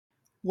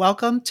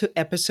Welcome to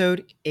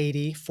episode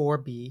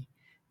 84B.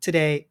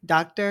 Today,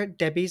 Dr.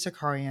 Debbie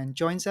Zakarian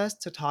joins us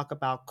to talk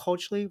about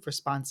culturally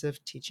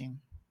responsive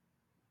teaching.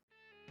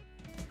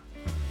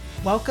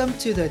 Welcome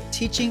to the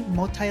Teaching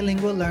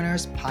Multilingual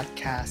Learners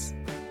podcast.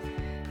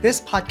 This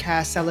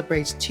podcast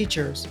celebrates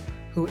teachers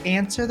who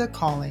answer the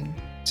calling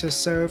to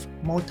serve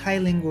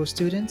multilingual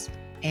students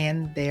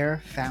and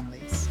their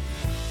families.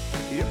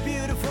 Your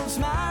beautiful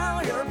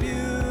smile, your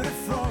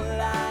beautiful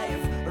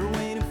life are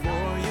waiting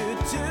for you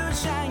to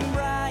shine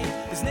bright.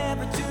 It's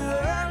never too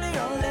early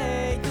or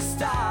late to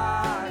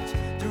start,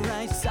 to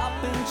rise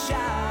up and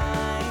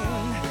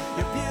shine.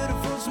 Your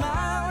beautiful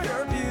smile,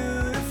 your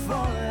beautiful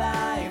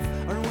life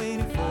are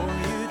waiting for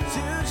you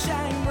to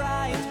shine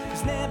bright.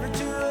 It's never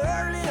too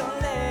early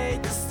or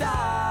late to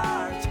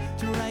start,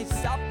 to rise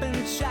up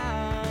and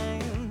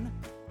shine.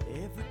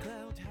 Every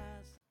cloud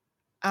has...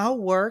 Our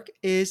work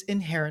is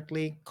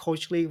inherently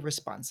culturally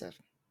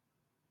responsive.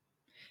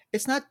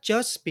 It's not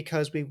just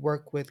because we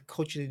work with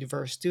culturally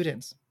diverse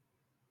students.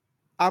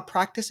 Our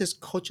practice is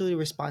culturally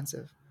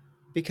responsive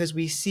because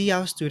we see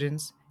our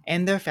students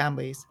and their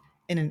families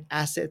in an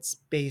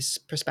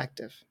assets-based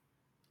perspective.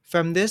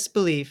 From this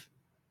belief,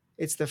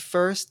 it's the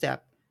first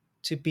step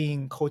to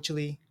being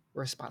culturally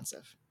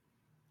responsive.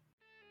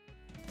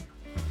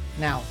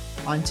 Now,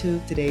 on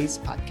to today's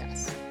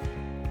podcast.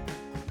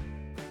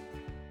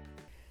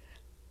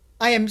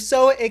 I am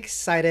so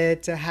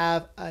excited to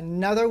have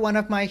another one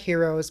of my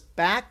heroes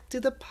back to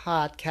the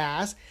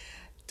podcast.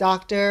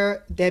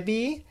 Dr.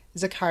 Debbie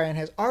Zakarian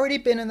has already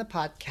been in the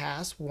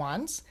podcast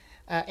once,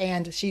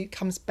 and she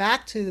comes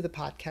back to the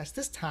podcast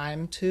this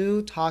time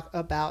to talk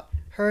about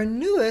her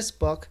newest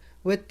book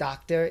with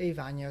Dr.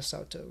 Ivania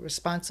Soto,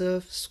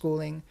 Responsive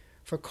Schooling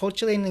for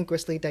Culturally and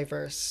Linguistically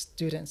Diverse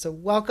Students. So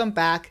welcome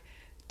back,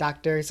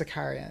 Dr.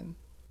 Zakarian.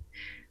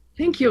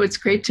 Thank you. It's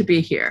great to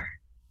be here.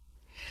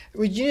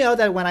 Would you know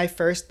that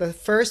the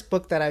first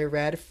book that I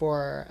read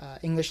for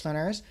English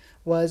learners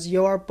was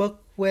your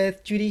book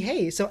with Judy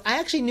Hayes. So I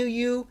actually knew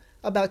you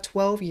about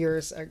 12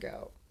 years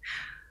ago.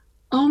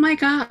 Oh my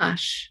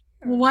gosh,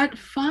 what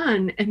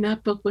fun. And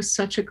that book was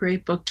such a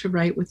great book to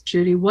write with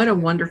Judy. What a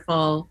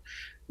wonderful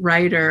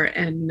writer.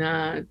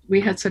 And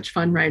we had such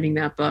fun writing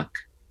that book.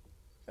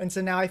 And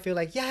so now I feel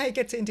like, I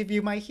get to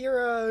interview my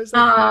heroes.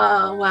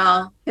 Oh,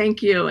 well,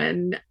 thank you.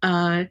 And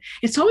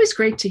it's always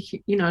great to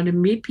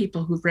meet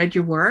people who've read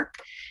your work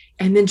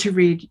and then to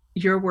read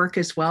your work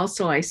as well.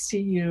 So I see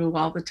you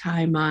all the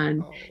time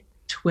on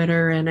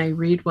Twitter and I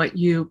read what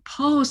you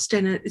post.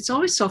 And it's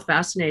always so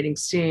fascinating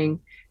seeing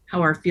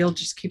how our field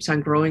just keeps on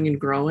growing and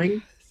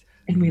growing.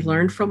 And we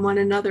learn from one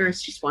another.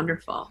 It's just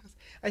wonderful.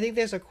 I think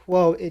there's a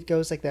quote, it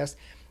goes like this.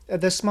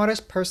 The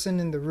smartest person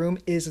in the room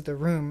is the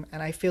room.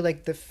 And I feel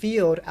like our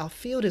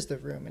field is the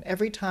room. And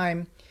every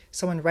time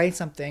someone writes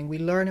something, we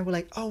learn and we're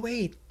like, oh,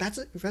 wait,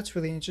 that's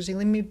really interesting.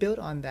 Let me build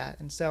on that.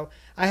 And so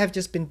I have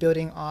just been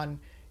building on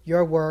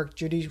your work,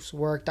 Judy's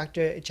work,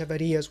 Dr.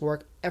 Echevarria's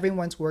work,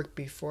 everyone's work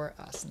before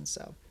us. And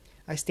so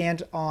I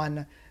stand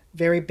on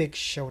very big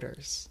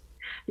shoulders.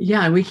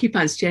 Yeah, and we keep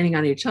on standing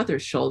on each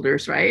other's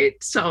shoulders,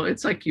 right? So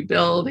it's like you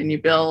build and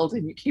you build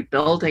and you keep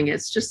building.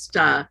 It's just,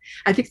 I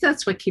think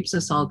that's what keeps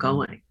us all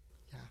going.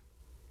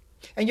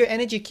 And your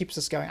energy keeps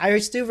us going. I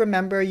still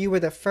remember you were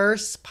the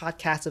first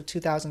podcast of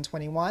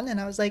 2021. And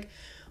I was like,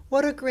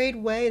 what a great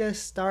way to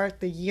start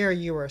the year.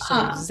 You were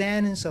so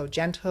zen and so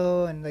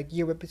gentle and like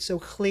you were so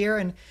clear.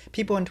 And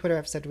people on Twitter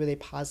have said really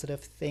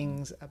positive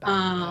things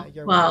about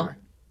your work.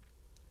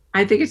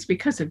 I think it's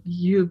because of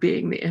you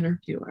being the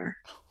interviewer.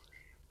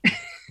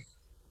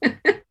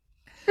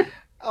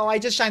 Oh, I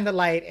just shine the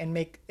light and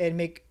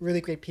make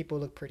really great people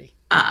look pretty.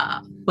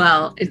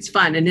 Well, it's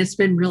fun. And it's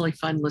been really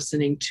fun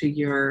listening to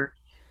your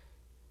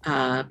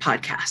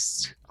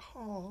podcast.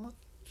 Oh,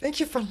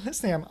 thank you for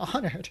listening. I'm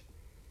honored.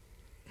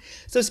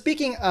 So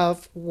speaking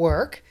of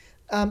work,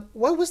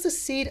 what was the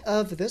seed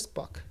of this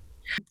book?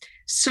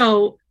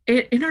 So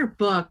in our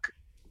book,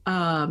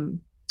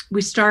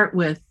 we start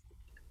with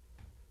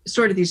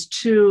sort of these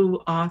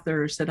two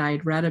authors that I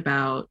had read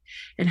about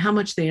and how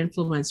much they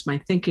influenced my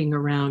thinking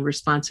around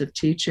responsive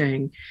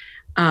teaching.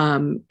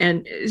 And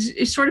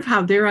it's sort of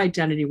how their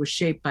identity was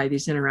shaped by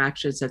these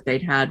interactions that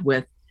they'd had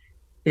with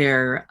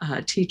their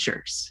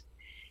teachers.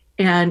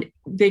 And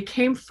they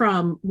came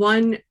from,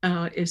 one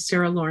is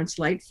Sarah Lawrence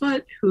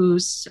Lightfoot,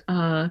 who's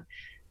a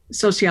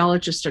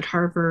sociologist at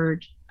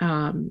Harvard,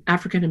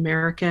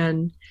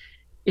 African-American,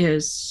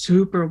 is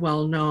super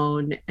well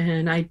known.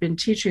 And I'd been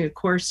teaching a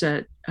course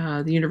at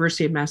the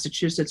University of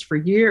Massachusetts for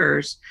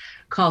years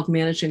called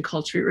Managing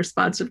Culturally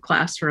Responsive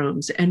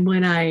Classrooms. And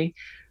when I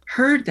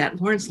heard that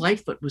Lawrence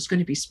Lightfoot was going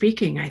to be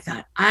speaking, I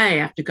thought, I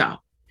have to go.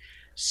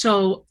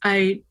 So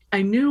I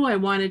knew I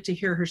wanted to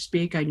hear her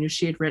speak. I knew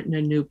she had written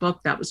a new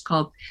book that was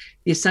called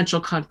The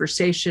Essential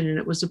Conversation. And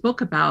it was a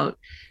book about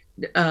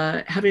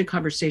having a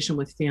conversation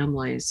with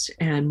families.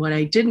 And what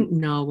I didn't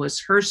know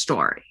was her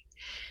story.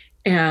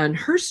 And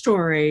her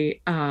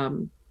story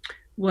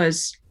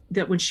was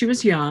that when she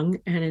was young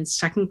and in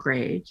second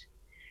grade,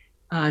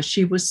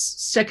 She was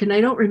sick, and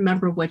I don't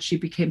remember what she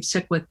became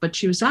sick with, but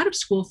she was out of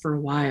school for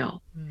a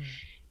while.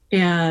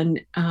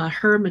 And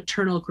her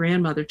maternal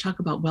grandmother, talk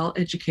about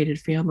well-educated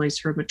families,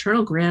 her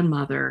maternal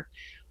grandmother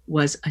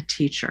was a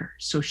teacher.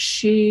 So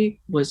she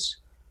was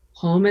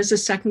home as a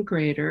second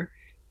grader.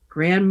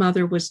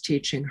 Grandmother was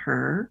teaching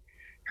her.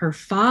 Her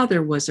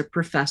father was a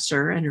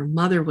professor and her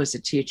mother was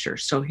a teacher.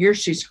 So here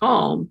she's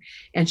home.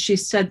 And she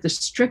said the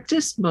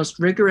strictest, most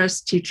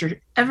rigorous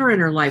teacher ever in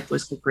her life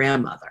was the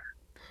grandmother.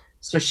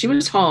 So she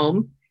was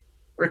home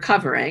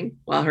recovering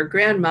while her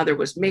grandmother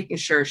was making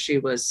sure she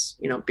was,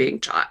 being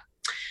taught.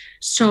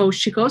 So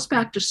she goes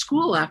back to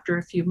school after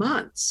a few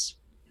months.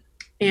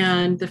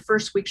 And the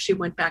first week she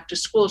went back to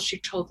school, she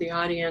told the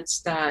audience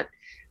that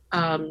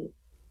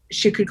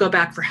she could go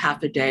back for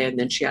half a day and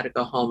then she had to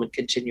go home and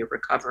continue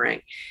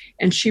recovering.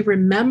 And she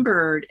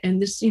remembered,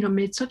 and this,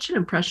 made such an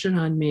impression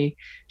on me.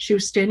 She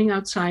was standing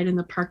outside in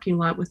the parking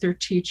lot with her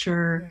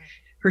teacher. Yeah.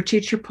 Her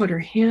teacher put her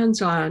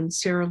hands on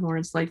Sarah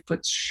Lawrence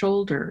Lightfoot's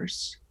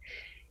shoulders,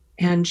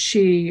 and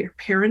her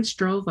parents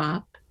drove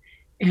up,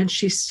 and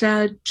she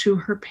said to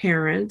her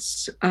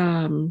parents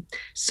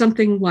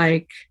something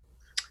like,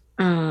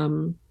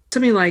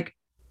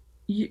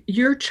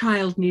 your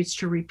child needs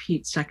to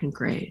repeat second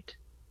grade.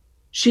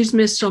 She's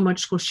missed so much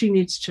school. She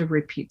needs to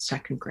repeat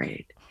second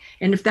grade.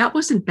 And if that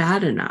wasn't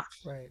bad enough,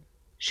 right,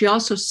 she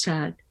also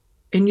said,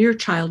 and your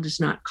child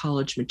is not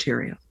college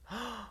material.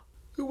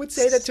 Who would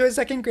say that to a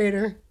second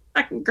grader?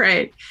 Second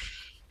grade.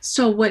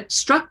 So what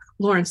struck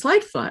Lawrence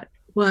Lightfoot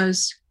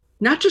was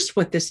not just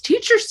what this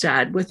teacher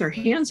said with her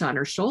hands on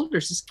her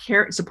shoulders. This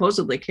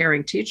supposedly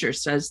caring teacher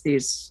says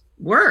these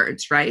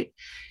words, right?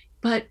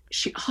 But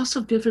she also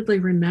vividly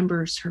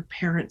remembers her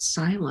parents'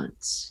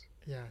 silence.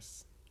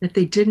 Yes. That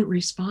they didn't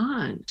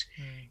respond.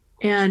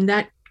 And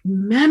that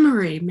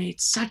memory made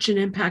such an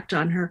impact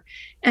on her.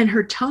 And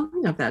her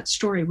telling of that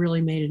story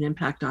really made an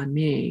impact on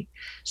me.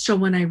 So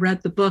when I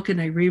read the book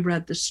and I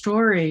reread the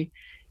story,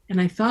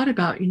 and I thought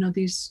about,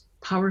 these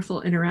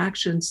powerful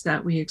interactions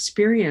that we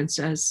experience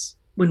as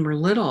when we're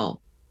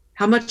little,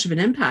 how much of an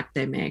impact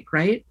they make,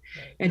 right?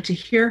 And to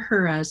hear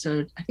her I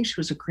think she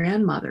was a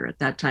grandmother at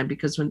that time,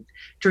 because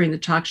during the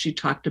talk, she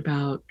talked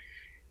about,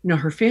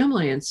 her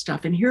family and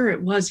stuff. And here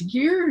it was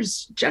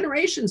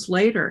generations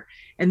later,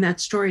 and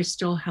that story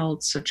still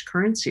held such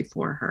currency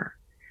for her.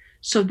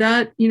 So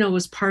that,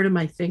 was part of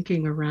my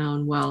thinking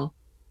around, well,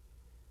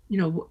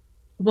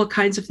 what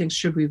kinds of things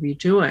should we be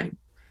doing?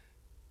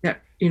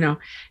 That,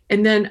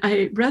 and then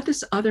I read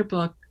this other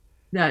book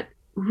that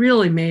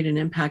really made an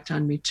impact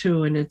on me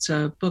too. And it's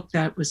a book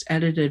that was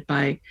edited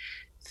by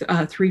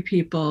three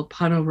people,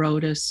 Pano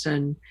Rodas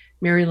and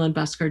Mary Lynn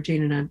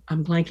Buscardine, and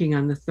I'm blanking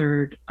on the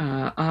third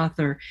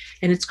author.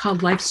 And it's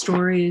called Life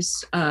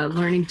Stories,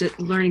 Learning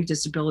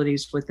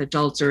Disabilities with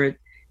Adults, or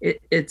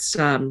it's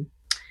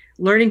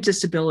Learning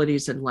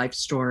Disabilities and Life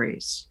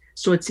Stories.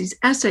 So it's these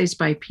essays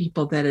by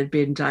people that had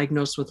been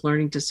diagnosed with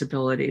learning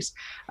disabilities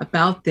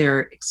about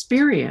their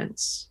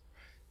experience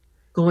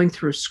going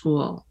through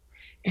school.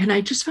 And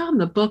I just found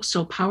the book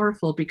so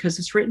powerful because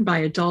it's written by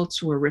adults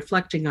who are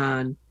reflecting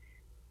on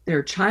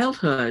their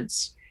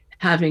childhoods,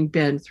 having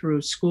been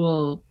through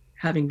school,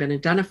 having been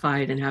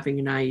identified and having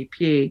an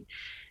IEP.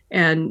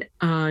 And,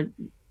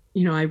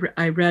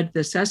 I read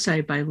this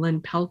essay by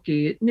Lynn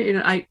Pelkey.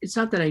 It's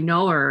not that I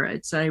know her,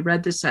 it's that I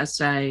read this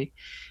essay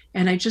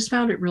and I just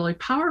found it really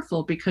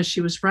powerful because she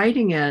was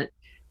writing it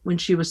when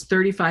she was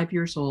 35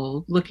 years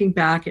old, looking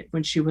back at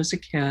when she was a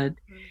kid.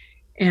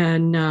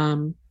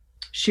 And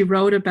she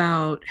wrote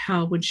about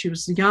how when she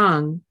was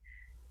young,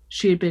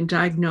 she had been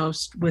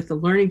diagnosed with a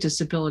learning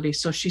disability.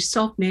 So she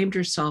self-named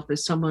herself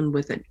as someone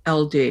with an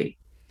LD.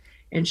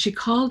 And she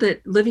called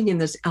it living in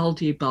this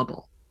LD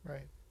bubble.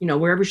 Right.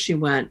 Wherever she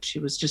went, she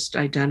was just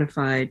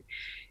identified.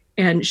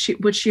 And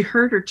what she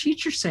heard her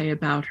teacher say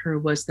about her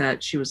was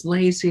that she was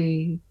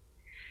lazy,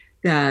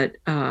 that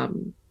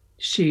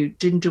she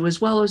didn't do as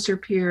well as her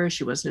peers,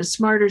 she wasn't as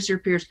smart as her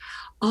peers.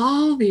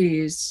 All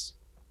these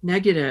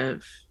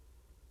negative,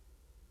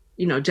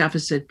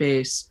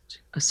 deficit-based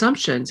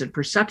assumptions and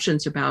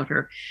perceptions about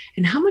her,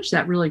 and how much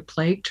that really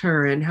plagued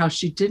her, and how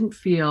she didn't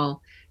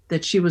feel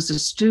that she was a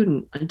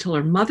student until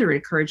her mother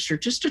encouraged her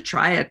just to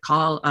try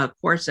a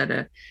course at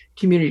a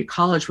community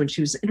college when she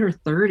was in her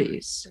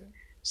 30s.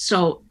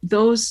 So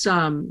those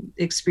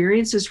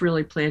experiences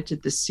really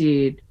planted the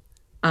seed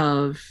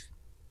of,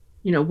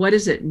 what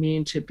does it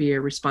mean to be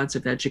a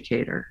responsive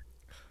educator?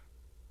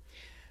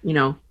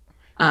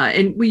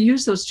 And we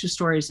use those two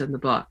stories in the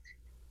book.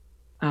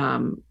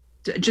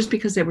 Just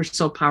because they were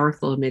so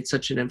powerful and made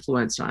such an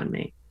influence on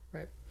me.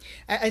 Right.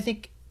 I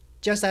think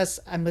just as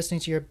I'm listening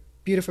to your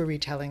beautiful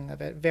retelling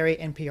of it, very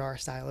NPR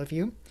style of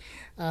you.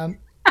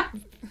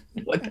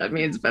 What that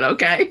means, but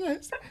okay.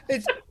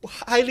 It's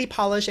highly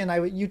polished,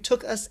 and you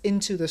took us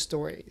into the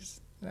stories.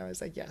 And I was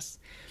like, yes.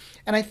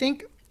 And I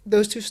think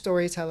those two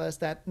stories tell us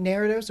that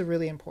narratives are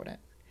really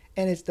important.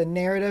 And it's the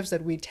narratives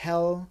that we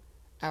tell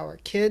our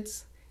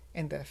kids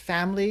and their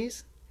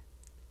families.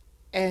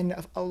 And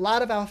a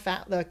lot of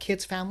the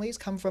kids' families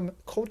come from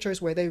cultures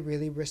where they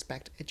really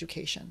respect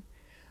education,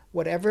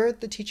 whatever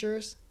the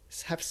teachers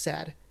have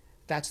said,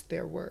 that's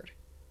their word.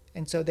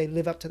 And so they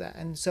live up to that.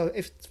 And so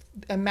if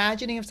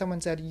imagining if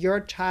someone said, your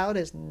child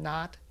is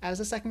not,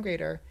 as a second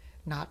grader,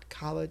 not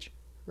college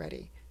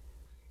ready.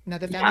 Now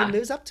the family Yeah.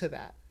 lives up to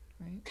that,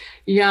 right?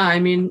 Yeah. I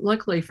mean,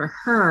 luckily for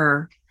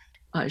her,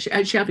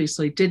 she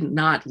obviously did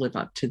not live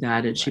up to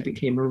that. And she Right.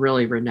 became a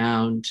really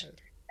renowned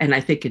and I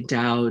think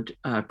endowed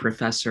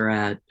professor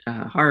at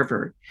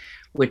Harvard,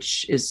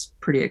 which is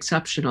pretty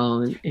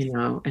exceptional. And,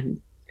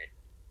 and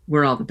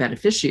we're all the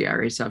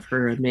beneficiaries of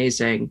her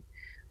amazing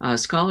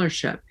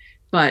scholarship.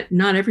 But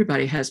not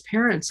everybody has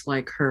parents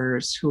like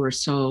hers who are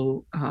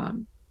so,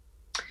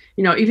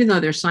 even though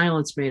their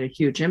silence made a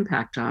huge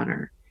impact on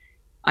her,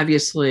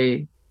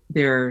 obviously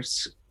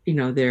there's,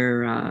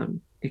 their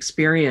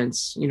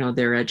experience,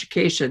 their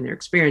education, their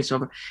experience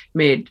over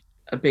made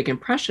a big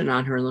impression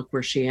on her. Look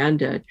where she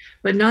ended.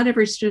 But not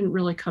every student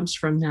really comes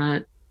from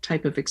that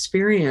type of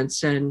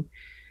experience. And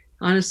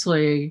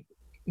honestly,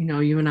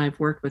 you and I have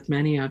worked with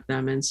many of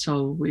them. And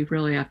so we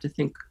really have to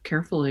think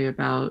carefully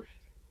about,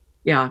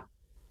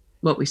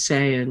 what we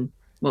say and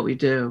what we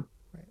do.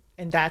 Right.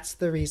 And that's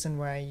the reason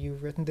why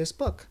you've written this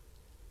book,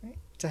 right?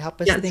 To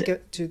help us Yeah,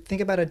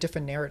 think about a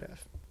different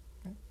narrative.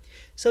 Right?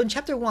 So in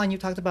chapter 1, you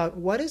talked about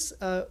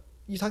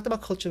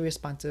culturally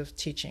responsive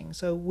teaching.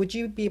 So would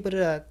you be able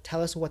to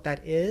tell us what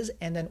that is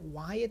and then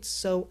why it's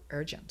so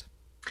urgent?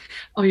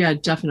 Oh, yeah,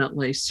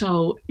 definitely.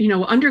 So,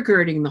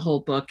 undergirding the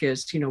whole book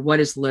is, what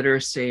is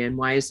literacy and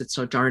why is it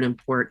so darn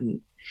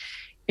important?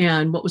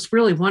 And what was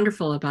really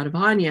wonderful about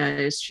Ivania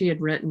is she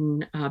had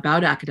written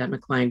about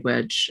academic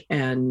language.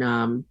 And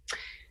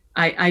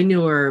I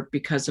knew her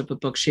because of a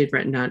book she had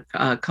written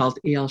called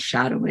EL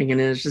Shadowing.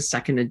 And it's the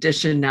second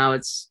edition. Now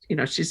it's,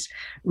 she's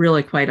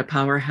really quite a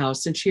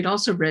powerhouse. And she'd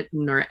also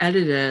written or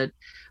edited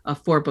a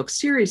 4-book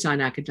series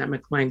on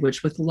academic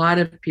language with a lot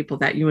of people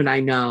that you and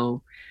I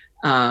know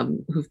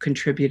who've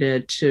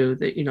contributed to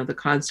the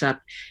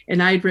concept.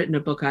 And I'd written a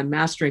book on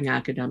mastering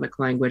academic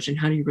language and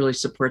how do you really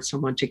support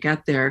someone to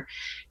get there.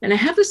 And I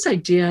have this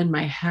idea in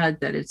my head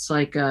that it's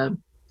like,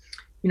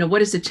 what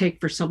does it take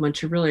for someone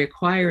to really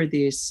acquire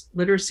these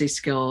literacy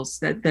skills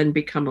that then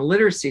become a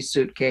literacy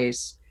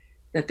suitcase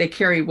that they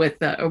carry with,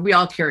 or we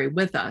all carry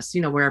with us,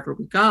 wherever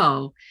we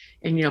go.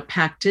 And,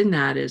 packed in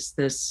that is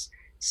this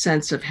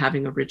sense of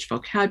having a rich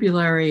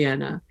vocabulary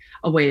and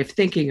a way of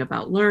thinking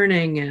about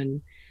learning.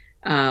 And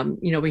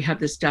we have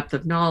this depth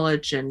of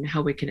knowledge and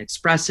how we can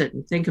express it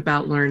and think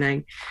about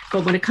learning.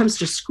 But when it comes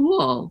to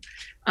school,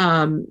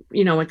 and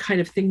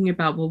kind of thinking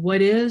about, well,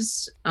 what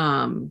is,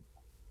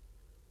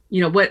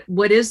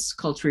 what is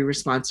culturally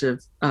responsive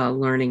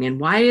learning and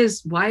why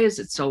is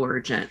it so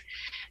urgent?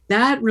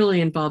 That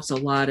really involves a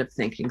lot of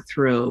thinking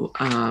through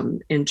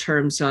in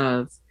terms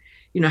of,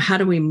 how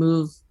do we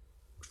move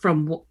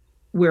from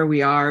where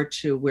we are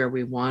to where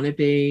we want to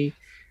be?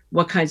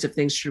 What kinds of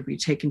things should we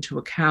take into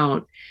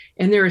account?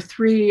 And there are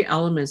 3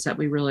 elements that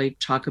we really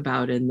talk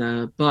about in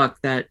the book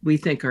that we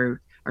think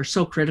are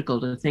so critical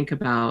to think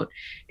about.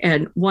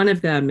 And one of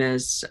them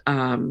is,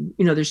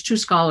 there's 2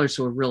 scholars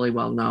who are really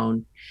well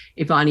known.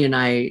 Ivania and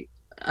I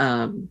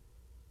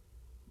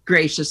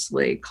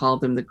graciously call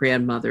them the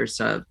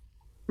grandmothers of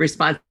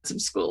responsive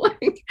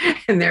schooling.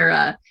 And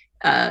they're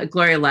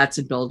Gloria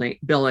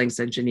Ladson-Billings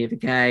and Geneva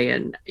Gay.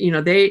 And,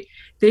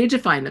 they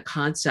define the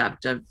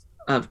concept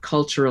of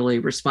culturally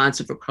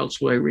responsive or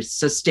culturally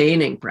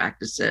sustaining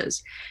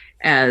practices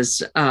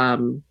as,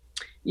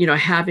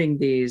 having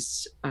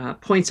these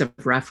points of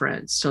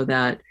reference so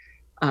that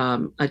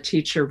a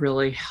teacher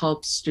really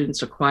helps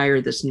students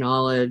acquire this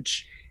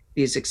knowledge,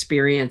 these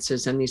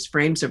experiences, and these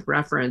frames of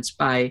reference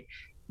by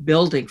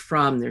building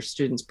from their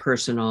students'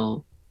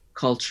 personal,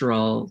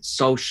 cultural,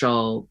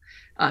 social,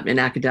 and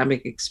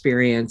academic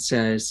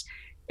experiences.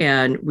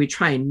 And we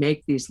try and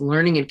make these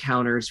learning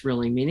encounters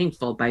really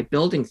meaningful by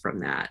building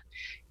from that.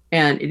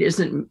 And it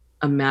isn't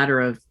a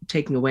matter of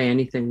taking away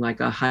anything like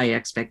a high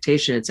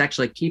expectation. It's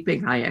actually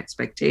keeping high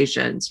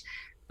expectations,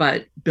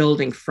 but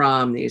building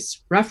from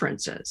these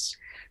references.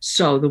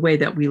 So the way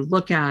that we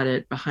look at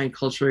it behind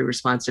culturally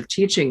responsive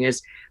teaching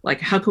is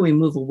like, how can we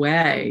move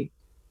away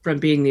from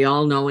being the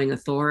all-knowing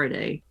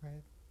authority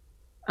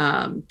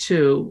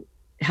to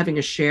having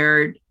a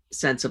shared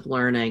sense of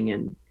learning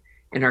in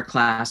our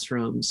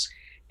classrooms,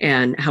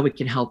 and how we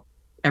can help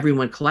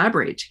everyone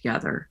collaborate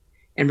together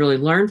and really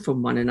learn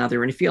from one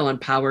another and feel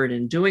empowered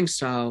in doing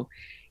so.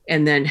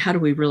 And then how do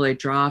we really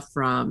draw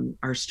from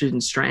our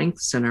students'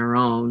 strengths and our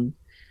own?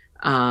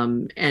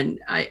 And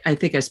I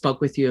think I spoke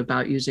with you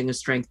about using a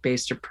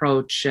strength-based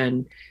approach,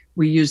 and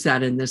we use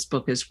that in this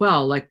book as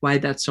well, like why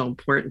that's so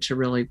important to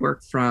really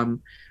work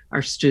from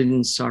our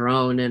students, our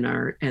own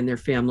and their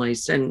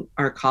families and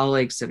our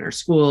colleagues and our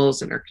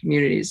schools and our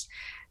communities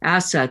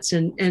assets.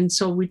 And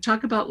so we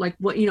talk about like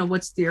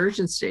what's the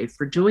urgency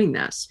for doing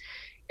this,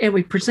 and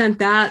we present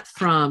that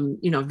from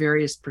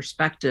various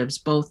perspectives,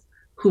 both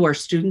who our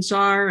students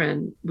are,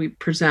 and we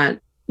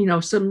present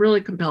some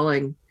really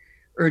compelling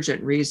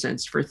urgent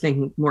reasons for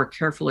thinking more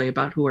carefully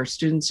about who our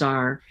students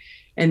are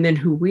and then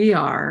who we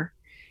are.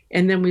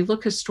 And then we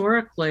look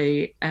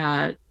historically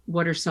at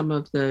what are some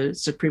of the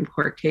Supreme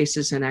Court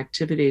cases and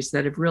activities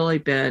that have really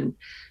been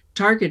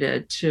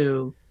targeted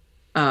to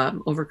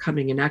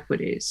overcoming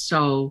inequities.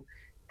 So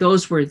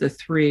those were the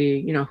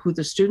three, who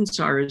the students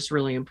are is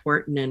really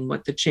important, and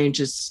what the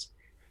changes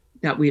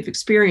that we've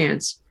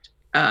experienced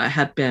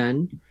have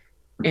been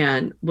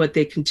and what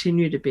they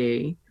continue to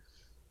be.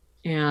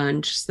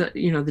 And just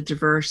the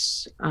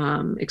diverse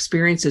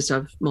experiences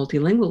of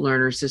multilingual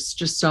learners is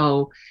just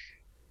so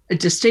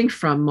distinct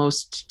from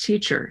most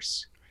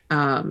teachers.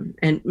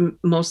 And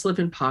most live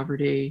in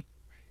poverty.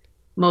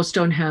 Most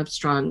don't have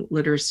strong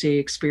literacy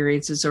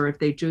experiences, or if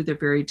they do, they're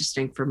very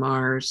distinct from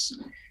ours.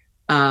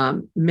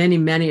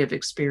 Many have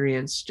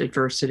experienced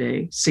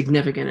adversity,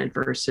 significant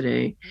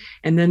adversity.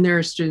 And then there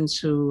are students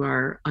who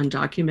are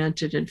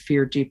undocumented and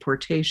fear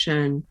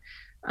deportation.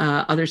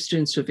 Other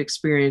students who have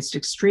experienced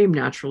extreme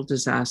natural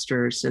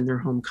disasters in their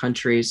home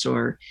countries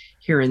or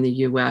here in the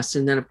US.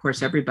 And then, of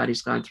course,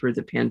 everybody's gone through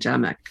the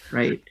pandemic,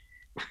 right?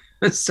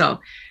 So,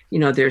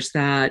 there's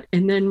that.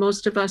 And then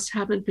most of us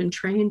haven't been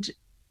trained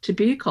to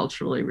be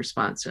culturally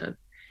responsive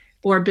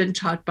or been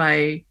taught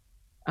by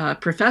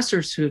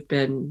professors who've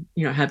been,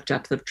 have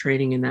depth of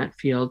training in that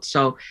field.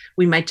 So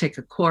we might take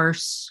a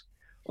course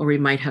or we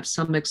might have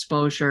some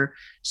exposure.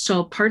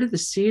 So part of the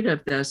seed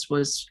of this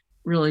was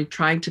really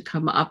trying to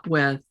come up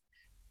with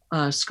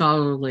a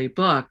scholarly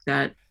book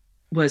that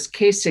was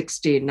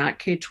K-16, not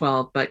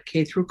K-12, but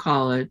K through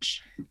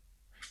college,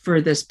 for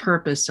this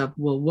purpose of,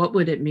 well, what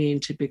would it mean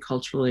to be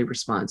culturally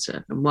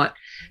responsive, and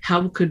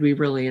how could we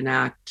really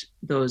enact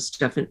those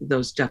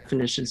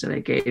definitions that I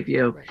gave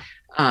you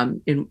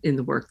in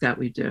the work that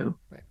we do.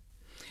 Right.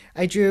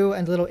 I drew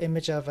a little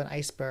image of an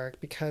iceberg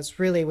because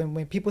really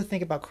when people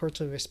think about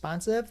culturally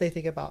responsive, they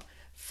think about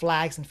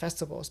flags and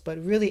festivals,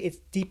 but really it's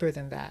deeper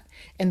than that.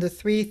 And the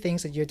three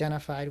things that you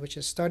identified, which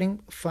is starting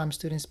from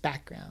students'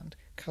 background,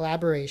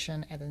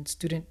 collaboration, and then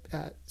student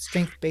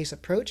strength-based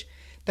approach,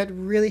 that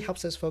really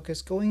helps us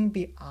focus going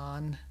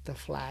beyond the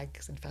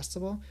flags and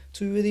festival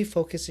to really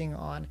focusing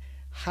on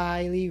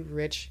highly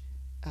rich,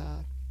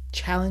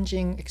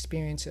 challenging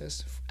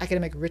experiences,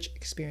 academic rich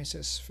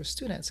experiences for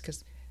students,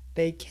 because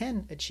they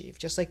can achieve,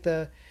 just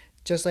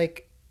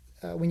like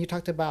when you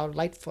talked about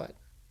Lightfoot,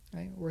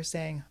 right? We're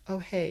saying, oh,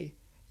 hey,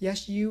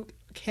 yes, you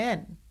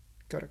can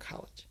go to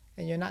college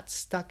and you're not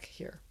stuck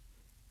here.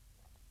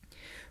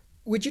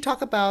 Would you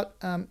talk about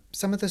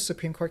some of the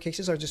Supreme Court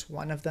cases, or just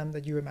one of them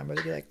that you remember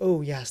that you're like,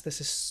 oh, yes, this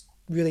is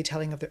really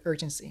telling of the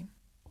urgency?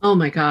 Oh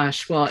my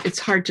gosh. Well, it's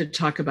hard to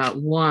talk about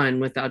one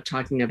without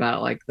talking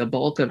about like the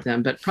bulk of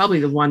them, but probably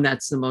the one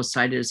that's the most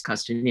cited is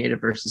Castaneda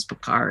versus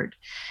Picard.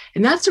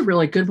 And that's a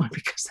really good one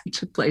because that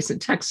took place in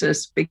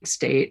Texas, big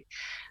state.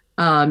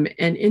 And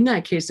in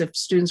that case, if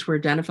students were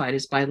identified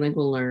as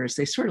bilingual learners,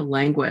 they sort of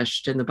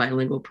languished in the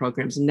bilingual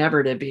programs,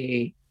 never to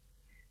be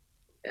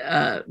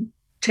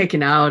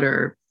taken out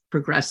or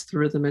progress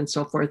through them and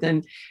so forth.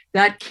 And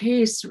that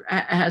case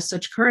has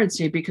such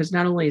currency because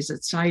not only is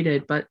it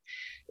cited, but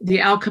the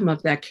outcome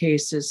of that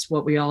case is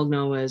what we all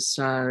know as,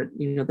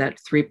 that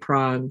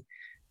three-prong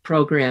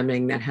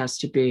programming that has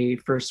to be,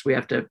 first, we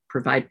have to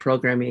provide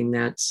programming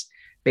that's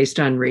based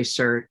on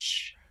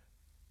research,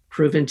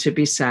 proven to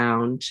be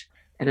sound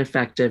and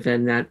effective,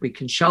 and that we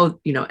can show,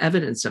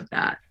 evidence of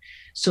that.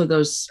 So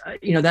those,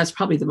 that's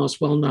probably the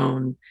most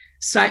well-known,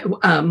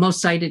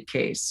 most cited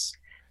case.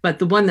 But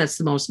the one that's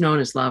the most known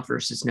is Love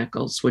versus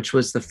Nichols, which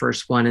was the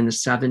first one in the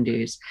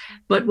 70s.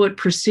 But what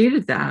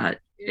preceded that,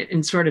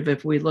 and sort of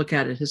if we look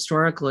at it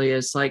historically,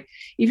 is like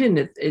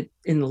even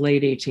in the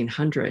late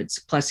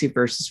 1800s, Plessy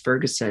versus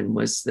Ferguson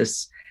was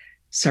this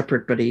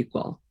separate but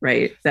equal,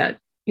 right? That,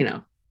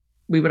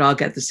 we would all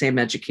get the same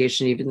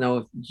education, even though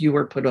if you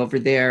were put over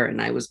there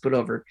and I was put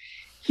over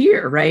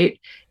here, right?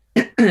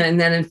 And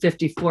then in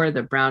 54,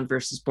 the Brown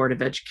versus Board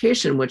of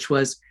Education, which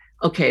was,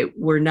 okay,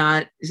 we're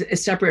not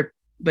separate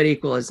but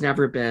equal has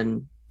never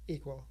been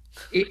equal.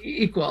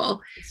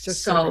 It's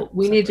just so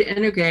we need to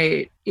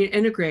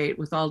integrate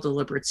with all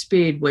deliberate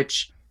speed,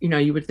 which,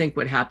 you would think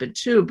would happen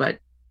too, but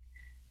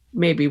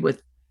maybe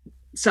with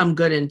some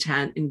good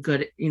intent and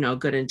good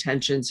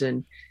intentions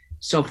and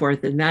so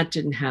forth. And that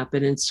didn't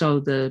happen. And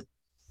so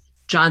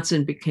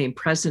Johnson became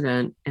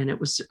president, and it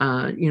was,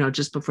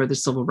 just before the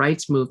civil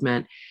rights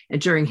movement. And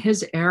during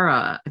his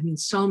era,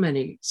 so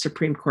many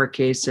Supreme Court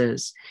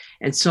cases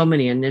and so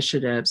many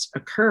initiatives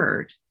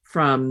occurred,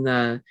 from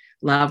the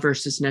Lau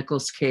versus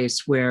Nichols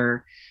case,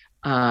 where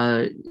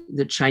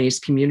the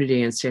Chinese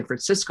community in San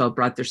Francisco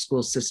brought their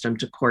school system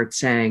to court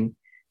saying,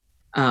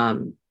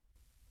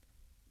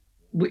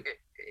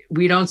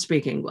 we don't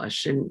speak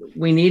English and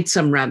we need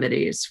some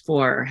remedies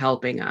for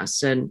helping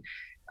us. And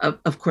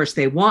of course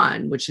they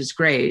won, which is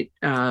great.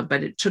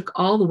 But it took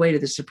all the way to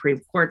the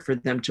Supreme Court for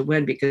them to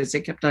win because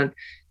they kept on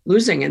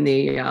losing in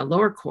the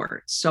lower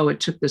courts. So it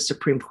took the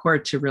Supreme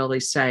Court to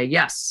really say,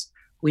 yes,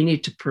 we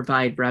need to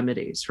provide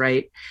remedies,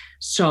 right?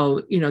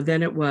 So,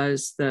 then it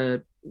was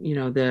the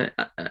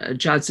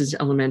Johnson's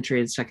Elementary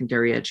and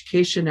Secondary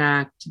Education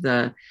Act,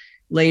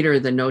 later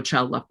the No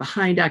Child Left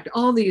Behind Act,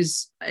 all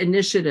these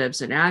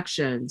initiatives and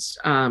actions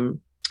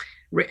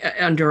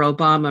under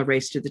Obama,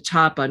 Race to the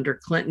Top, under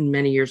Clinton,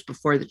 many years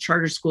before the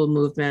charter school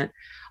movement.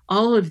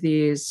 All of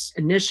these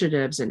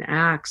initiatives and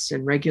acts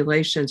and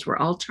regulations were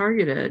all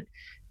targeted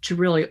to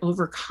really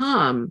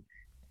overcome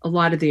a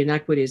lot of the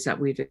inequities that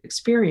we've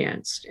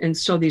experienced. And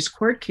so these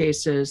court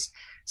cases,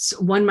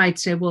 one might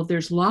say, well,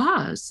 there's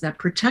laws that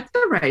protect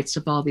the rights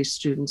of all these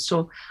students.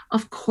 So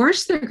of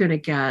course they're going to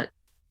get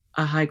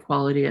a high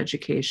quality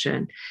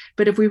education.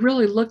 But if we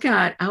really look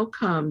at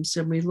outcomes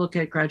and we look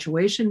at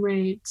graduation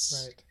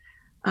rates,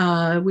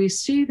 we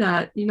see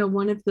that,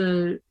 one of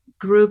the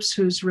groups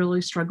who's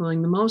really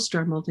struggling the most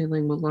are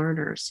multilingual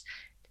learners.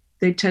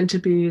 They tend to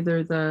be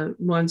either the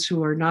ones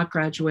who are not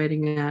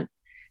graduating at,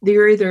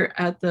 they're either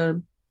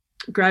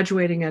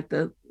graduating at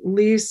the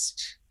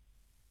least,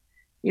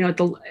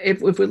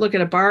 if we look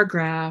at a bar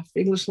graph,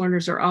 English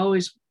learners are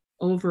always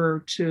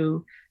over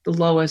to the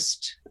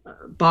lowest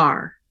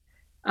bar.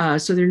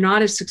 So they're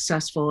not as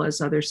successful as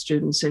other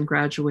students in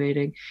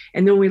graduating.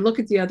 And then we look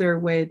at the other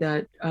way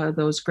that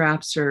those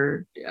graphs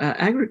are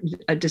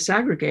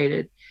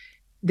disaggregated,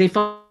 they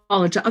fall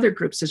into other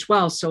groups as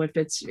well. So if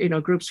it's,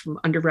 groups from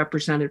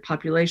underrepresented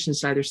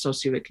populations, either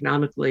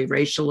socioeconomically,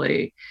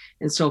 racially,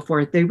 and so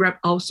forth, they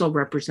also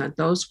represent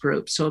those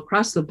groups. So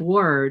across the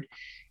board,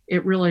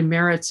 it really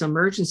merits some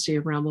urgency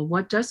around, well,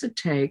 what does it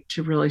take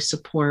to really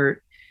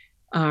support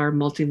our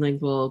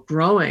multilingual,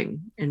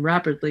 growing and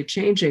rapidly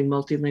changing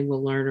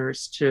multilingual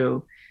learners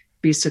to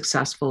be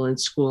successful in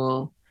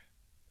school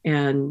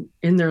and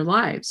in their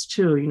lives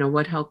too?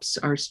 What helps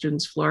our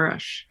students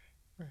flourish?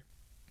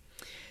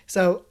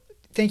 So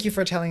thank you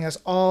for telling us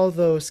all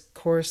those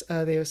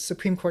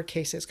Supreme Court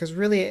cases, because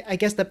really, I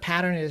guess the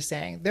pattern is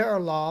saying there are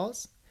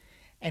laws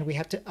and we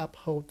have to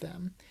uphold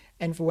them.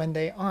 And for when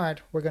they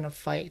aren't, we're going to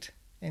fight.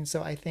 And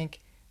so I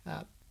think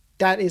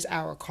that is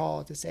our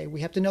call to say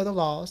we have to know the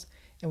laws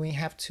and we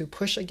have to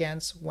push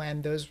against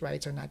when those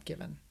rights are not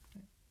given.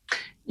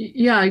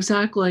 Yeah,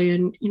 exactly.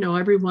 And,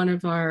 every one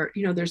of our,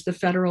 there's the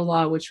federal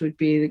law, which would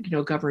be,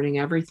 governing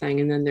everything.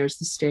 And then there's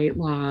the state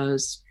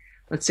laws,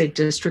 let's say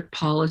district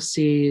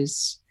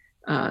policies.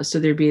 So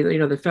there'd be,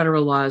 the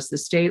federal laws, the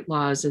state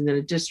laws, and then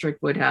a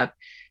district would have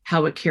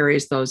how it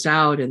carries those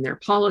out and their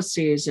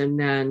policies. And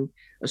then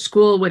a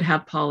school would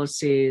have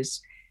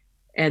policies.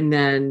 And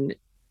then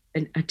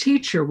a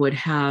teacher would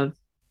have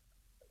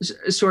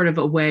sort of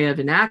a way of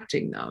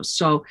enacting those.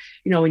 So,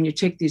 when you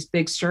take these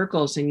big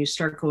circles and you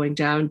start going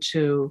down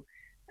to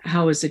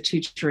how is a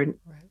teacher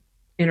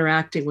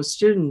interacting with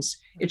students,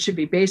 it should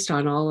be based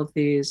on all of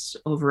these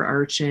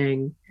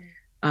overarching,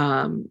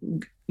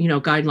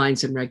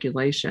 guidelines and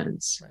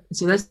regulations.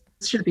 So that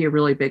should be a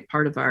really big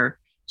part of our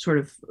sort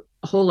of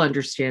whole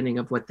understanding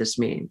of what this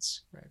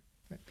means.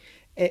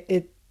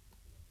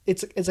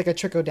 It's like a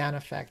trickle down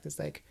effect. It's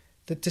like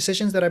the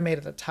decisions that are made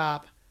at the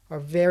top are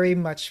very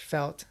much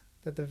felt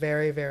at the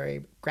very,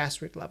 very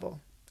grassroots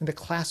level in the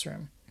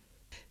classroom.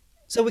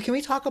 So can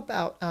we talk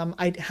about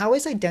how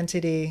is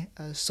identity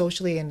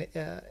socially and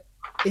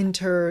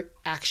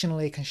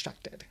interactionally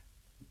constructed?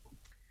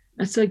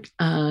 That's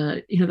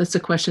that's a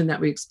question that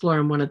we explore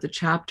in one of the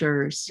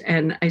chapters.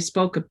 And I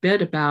spoke a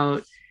bit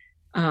about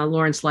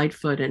Lawrence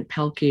Lightfoot and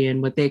Pelkey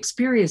and what they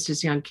experienced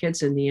as young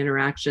kids and the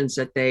interactions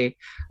that they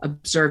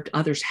observed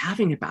others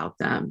having about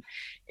them.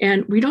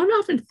 And we don't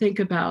often think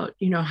about,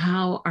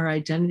 how our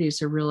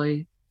identities are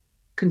really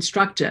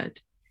constructed.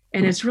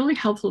 And it's really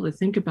helpful to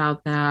think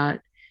about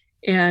that.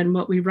 And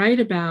what we write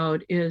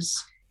about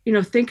is,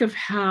 think of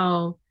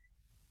how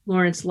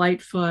Lawrence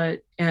Lightfoot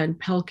and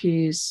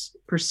Pelkey's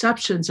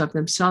perceptions of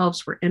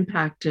themselves were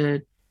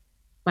impacted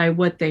by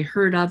what they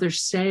heard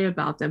others say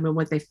about them and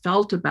what they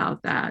felt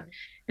about that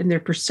and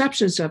their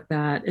perceptions of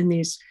that in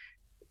these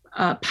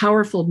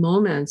powerful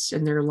moments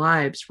in their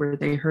lives where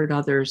they heard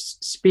others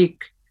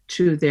speak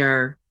to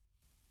their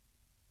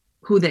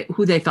who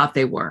they thought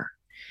they were.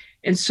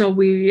 And so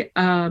we,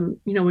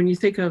 when you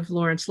think of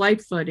Lawrence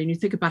Lightfoot and you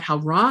think about how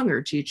wrong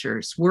her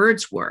teachers'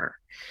 words were,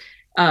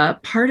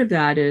 part of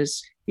that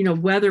is,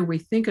 whether we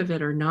think of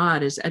it or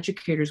not, as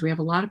educators, we have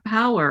a lot of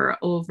power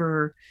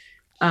over,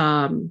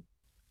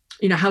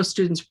 how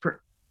students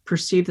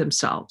perceive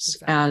themselves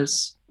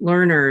as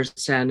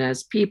learners and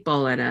as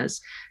people and as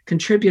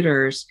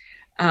contributors.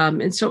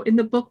 And so in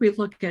the book, we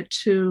look at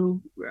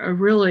two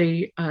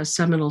really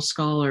seminal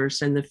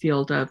scholars in the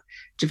field of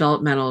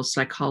developmental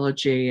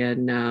psychology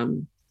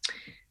and,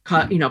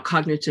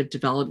 cognitive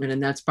development,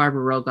 and that's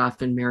Barbara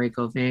Rogoff and Mary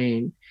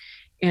Govain.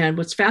 And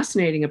what's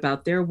fascinating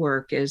about their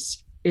work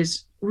is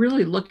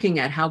really looking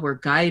at how we're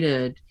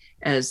guided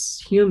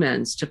as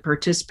humans to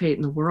participate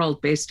in the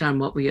world based on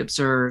what we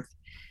observe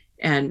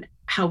and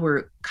how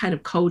we're kind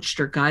of coached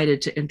or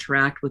guided to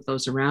interact with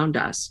those around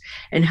us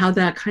and how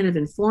that kind of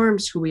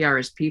informs who we are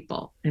as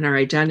people and our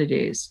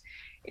identities.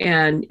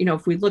 And,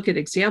 if we look at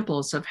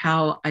examples of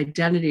how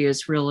identity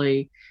is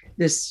really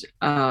this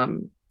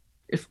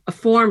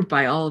formed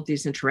by all of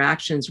these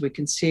interactions, we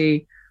can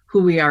see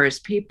who we are as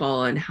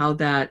people and how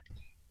that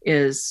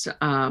is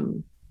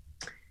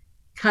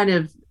kind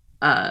of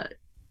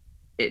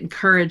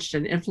encouraged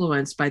and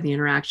influenced by the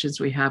interactions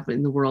we have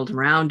in the world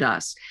around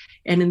us.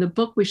 And in the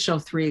book, we show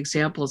 3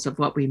 examples of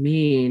what we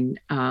mean,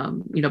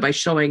 by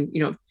showing,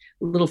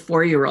 little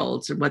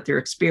 4-year-olds and what their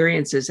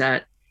experience is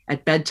at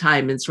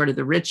bedtime and sort of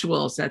the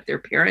rituals that their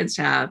parents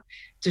have,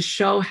 to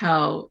show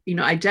how,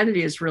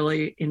 identity is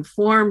really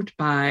informed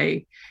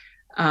by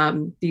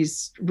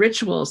these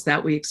rituals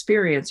that we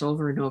experience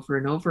over and over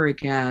and over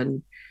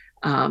again,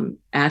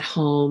 at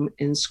home,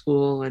 in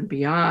school, and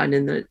beyond.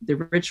 And the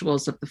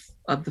rituals of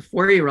the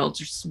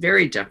 4-year-olds are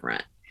very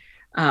different,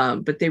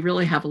 but they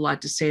really have a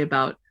lot to say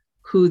about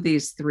who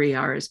these 3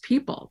 are as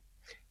people.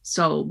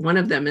 So one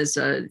of them is,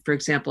 for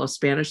example, a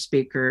Spanish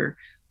speaker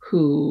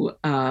who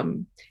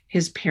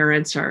his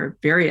parents are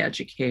very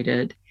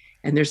educated,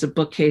 and there's a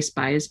bookcase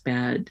by his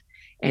bed,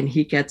 and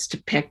he gets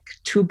to pick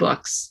 2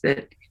 books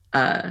that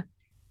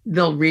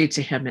they'll read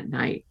to him at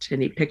night,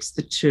 and he picks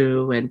the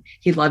 2, and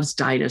he loves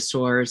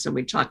dinosaurs. And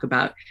we talk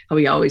about how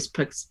he always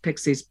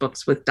picks these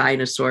books with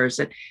dinosaurs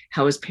and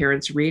how his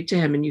parents read to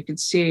him. And you can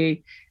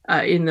see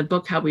in the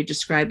book how we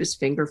describe his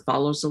finger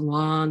follows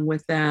along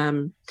with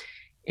them.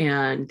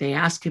 And they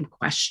ask him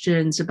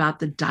questions about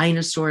the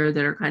dinosaur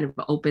that are kind of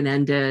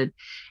open-ended.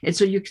 And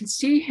so you can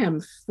see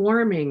him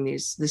forming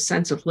this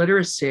sense of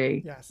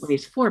literacy when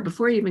he's 4,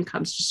 before he even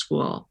comes to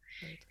school.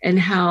 And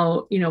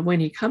how, when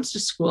he comes to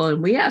school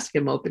and we ask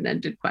him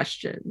open-ended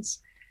questions,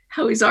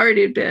 how he's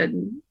already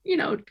been,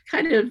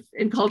 kind of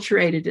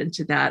enculturated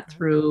into that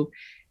through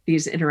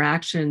these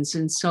interactions.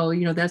 And so,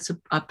 that's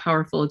a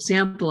powerful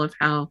example of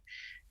how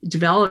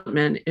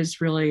development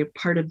is really a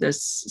part of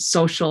this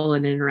social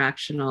and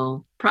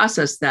interactional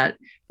process that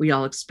we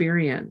all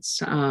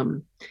experience.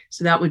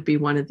 So that would be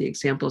one of the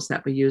examples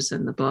that we use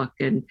in the book.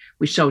 And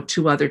we show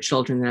 2 other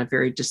children that have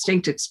very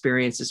distinct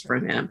experiences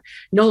from him,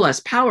 no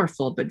less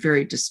powerful, but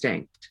very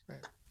distinct.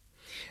 Right.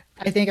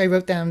 I think I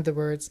wrote down the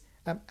words,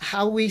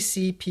 how we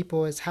see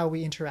people is how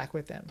we interact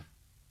with them.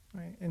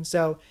 Right. And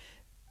so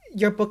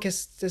your book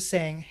is just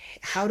saying,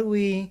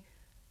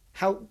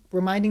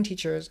 reminding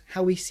teachers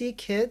how we see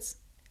kids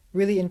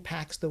really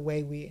impacts the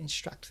way we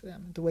instruct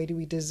them, the way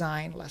we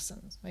design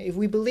lessons. Right? If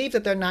we believe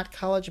that they're not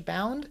college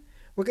bound,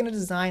 we're going to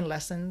design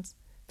lessons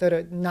that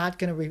are not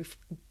going to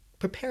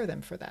prepare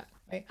them for that.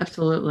 Right?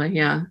 Absolutely.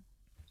 Yeah.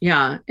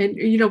 Yeah. And,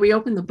 we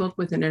open the book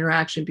with an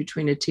interaction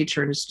between a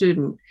teacher and a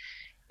student.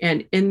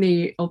 And in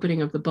the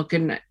opening of the book,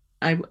 and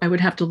I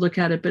would have to look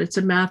at it, but it's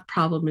a math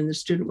problem. And the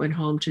student went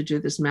home to do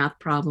this math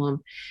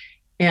problem.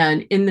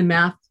 And in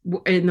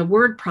the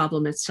word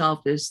problem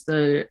itself is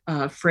the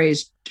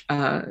phrase,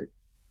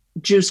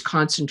 juice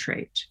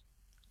concentrate.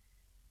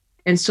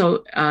 And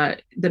so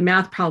the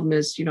math problem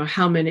is,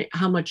 how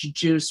much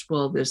juice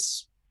will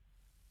this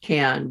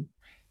can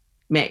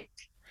make?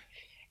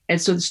 And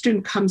so the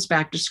student comes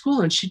back to school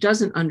and she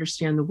doesn't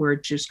understand the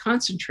word juice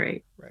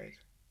concentrate. Right.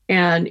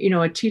 And,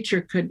 a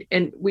teacher could,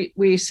 and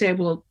we say,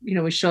 well,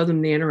 we show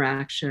them the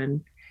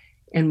interaction,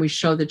 and we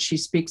show that she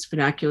speaks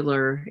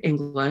vernacular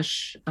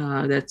English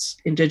that's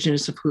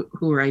indigenous of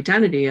who her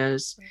identity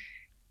is.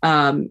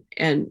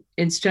 And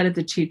instead of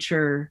the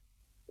teacher,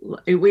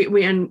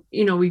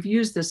 we've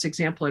used this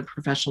example in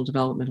professional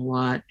development a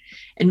lot,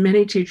 and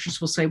many teachers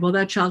will say, well,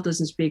 that child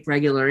doesn't speak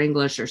regular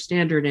English or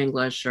standard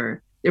English,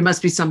 or there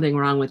must be something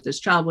wrong with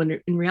this child.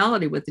 When in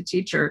reality, what the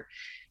teacher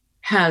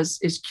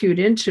is cued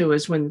into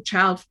is when the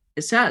child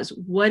says,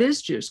 what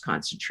is juice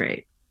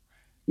concentrate?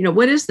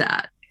 What is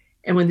that?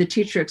 And when the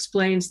teacher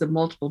explains the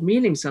multiple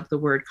meanings of the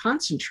word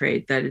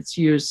concentrate, that it's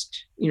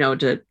used,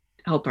 to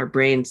help our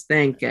brains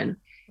think, and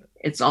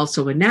it's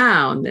also a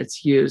noun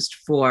that's used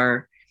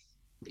for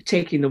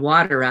taking the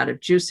water out of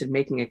juice and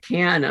making a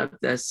can of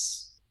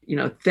this,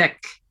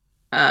 thick,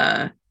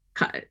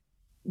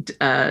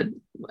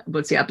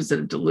 what's the opposite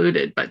of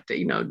diluted, but,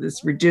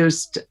 this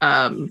reduced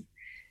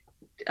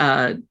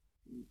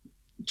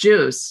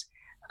juice.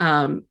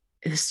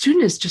 The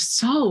student is just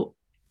so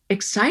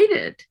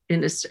excited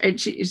in this. And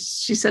she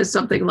says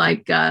something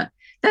like,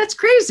 that's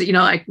crazy,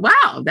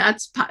 wow,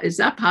 is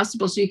that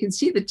possible? So you can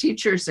see the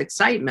teacher's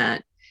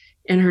excitement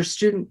and her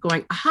student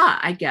going, aha,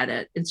 I get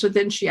it. And so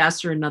then she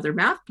asks her another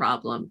math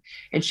problem,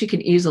 and she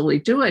can easily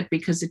do it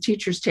because the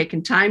teacher's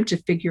taken time to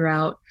figure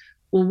out,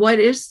 well, what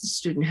is the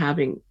student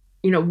having,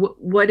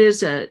 what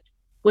is it?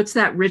 What's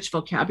that rich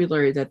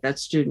vocabulary that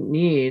student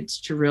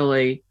needs to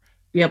really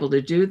be able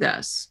to do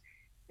this?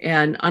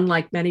 And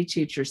unlike many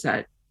teachers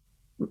that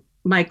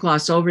might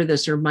gloss over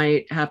this or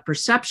might have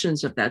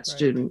perceptions of that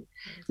student,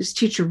 this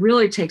teacher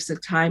really takes the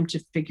time to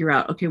figure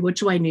out, okay, what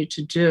do I need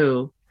to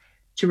do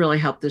to really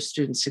help this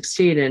student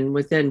succeed? And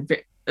within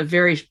a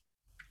very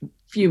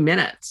few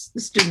minutes, the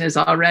student is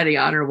already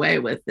on her way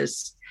with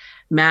this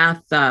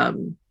math,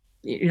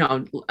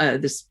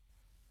 this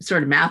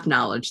sort of math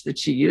knowledge that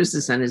she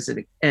uses and is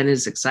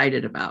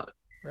excited about.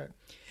 Right.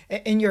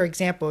 In your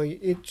example,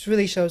 it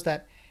really shows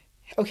that,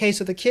 okay,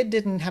 so the kid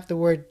didn't have the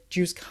word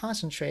juice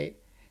concentrate,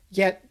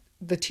 yet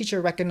the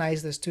teacher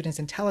recognized the student's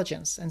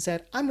intelligence and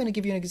said, I'm going to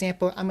give you an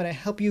example. I'm going to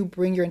help you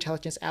bring your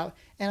intelligence out,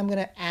 and I'm going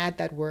to add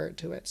that word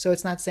to it. So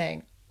it's not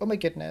saying, oh my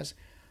goodness,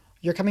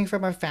 you're coming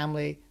from our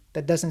family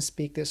that doesn't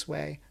speak this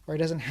way or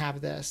doesn't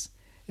have this.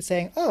 It's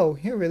saying, oh,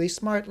 you're really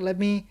smart. Let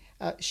me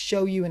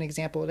show you an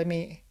example. Let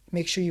me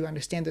make sure you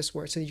understand this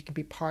word so that you can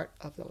be part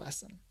of the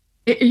lesson.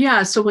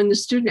 Yeah. So when the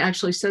student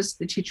actually says to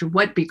the teacher,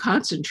 what be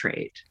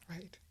concentrate?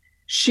 Right.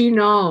 She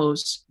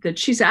knows that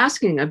she's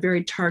asking a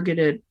very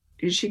targeted,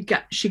 she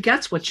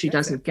gets what she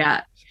doesn't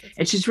get.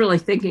 And she's really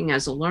thinking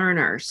as a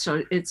learner.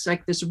 So it's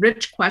like this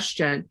rich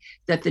question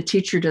that the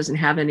teacher doesn't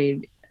have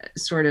any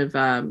sort of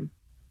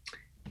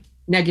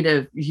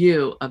negative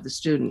view of the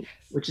student,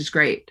 which is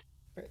great.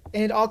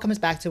 And it all comes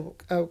back to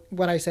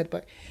what I said,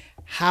 but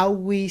how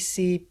we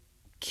see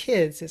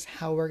kids is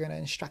how we're going to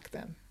instruct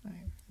them. Right?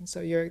 And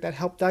so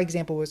that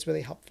example was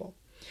really helpful.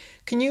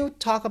 Can you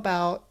talk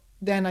about,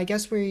 then I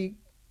guess we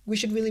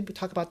should really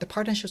talk about the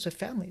partnerships with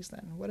families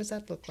then. What does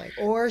that look like?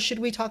 Or should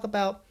we talk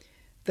about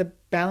the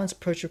balanced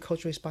approach of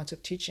culturally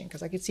responsive teaching?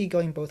 Because I could see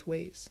going both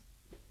ways.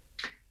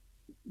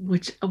 I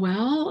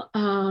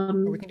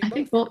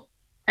think,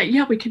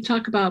 yeah, we can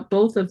talk about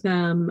both of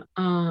them.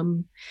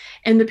 And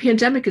the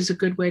pandemic is a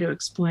good way to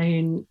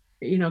explain,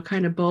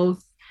 kind of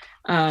both,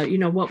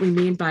 what we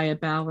mean by a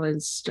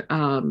balanced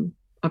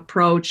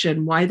approach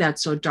and why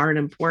that's so darn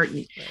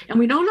important. Right. And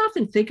we don't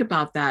often think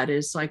about that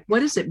as like, what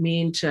does it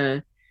mean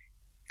to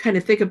kind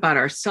of think about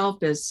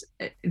ourselves as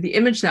the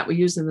image that we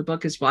use in the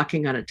book is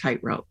walking on a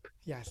tightrope.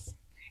 Yes.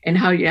 And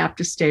how you have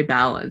to stay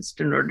balanced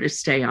in order to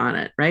stay on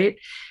it, right?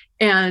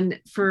 And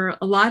for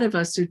a lot of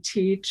us who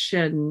teach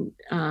and,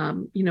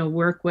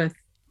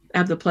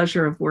 have the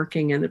pleasure of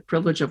working and the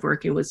privilege of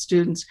working with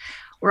students,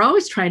 we're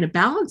always trying to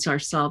balance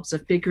ourselves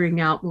of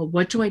figuring out, well,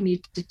 what do I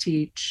need to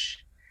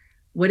teach?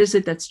 What is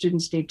it that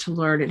students need to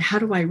learn? And how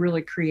do I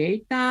really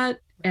create that?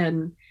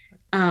 And,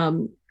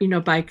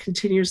 by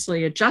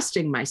continuously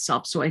adjusting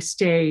myself so I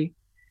stay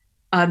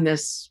on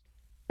this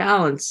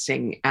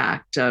balancing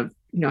act of,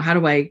 how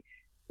do I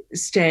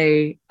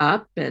stay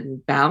up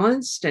and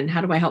balanced, and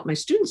how do I help my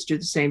students do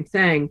the same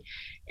thing?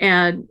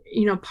 And,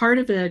 part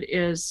of it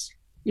is,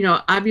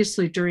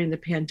 obviously during the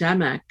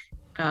pandemic,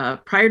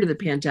 prior to the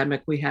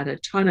pandemic, we had a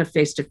ton of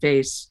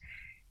face-to-face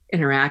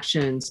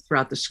interactions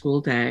throughout the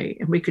school day.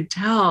 And we could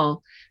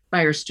tell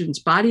by our students'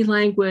 body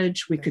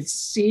language, we could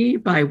see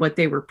by what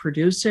they were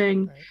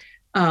producing.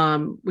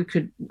 We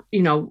could,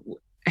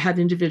 have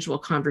individual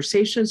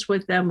conversations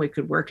with them. We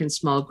could work in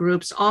small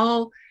groups,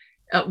 all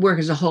work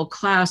as a whole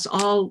class,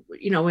 all,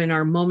 in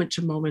our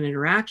moment-to-moment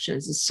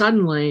interactions. And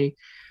suddenly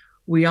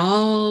we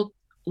all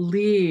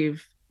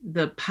leave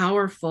the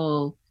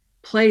powerful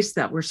place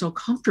that we're so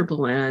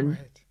comfortable in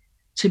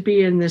to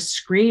be in this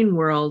screen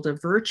world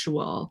of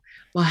virtual.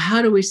 Well,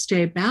 how do we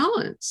stay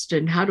balanced?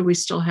 And how do we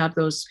still have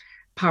those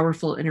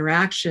powerful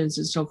interactions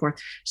and so forth?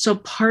 So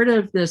part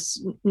of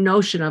this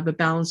notion of a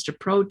balanced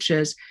approach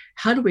is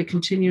how do we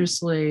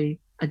continuously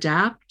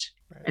adapt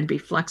and be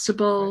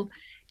flexible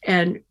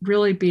and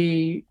really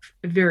be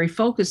very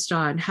focused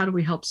on how do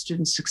we help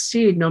students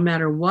succeed no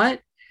matter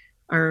what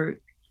our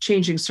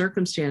changing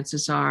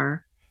circumstances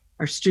are,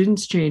 our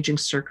students' changing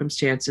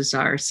circumstances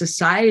are,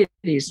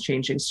 society's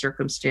changing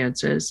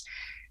circumstances,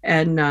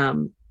 and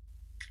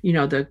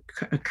the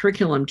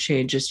curriculum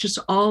changes, just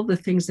all the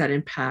things that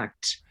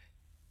impact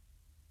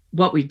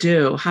what we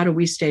do. How do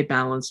we stay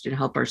balanced and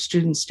help our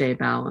students stay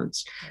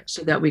balanced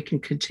so that we can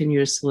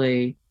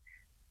continuously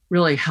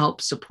really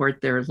help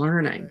support their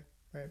learning?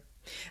 Right.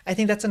 I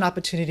think that's an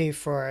opportunity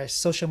for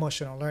social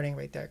emotional learning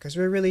right there, because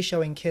we're really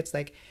showing kids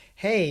like,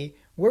 hey,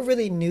 we're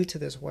really new to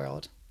this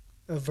world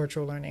of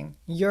virtual learning.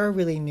 You're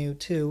really new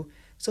too.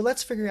 So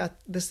let's figure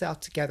this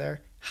out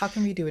together. How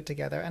can we do it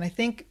together? And I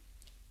think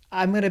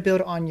I'm going to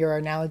build on your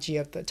analogy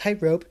of the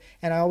tightrope.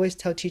 And I always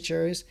tell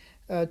teachers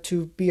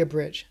to be a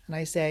bridge. And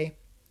I say,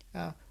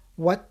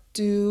 what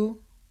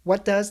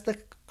does the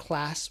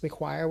class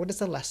require? What does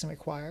the lesson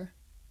require?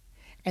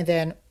 And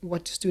then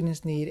what do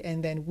students need?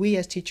 And then we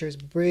as teachers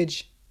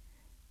bridge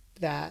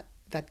that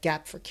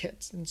gap for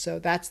kids. And so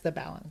that's the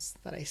balance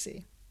that I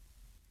see.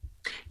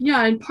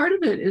 Yeah, and part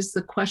of it is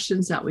the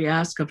questions that we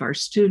ask of our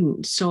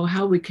students. So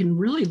how we can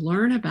really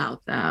learn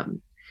about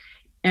them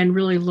and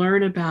really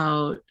learn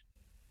about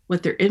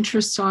what their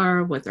interests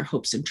are, what their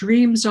hopes and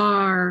dreams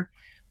are,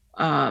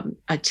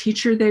 a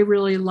teacher they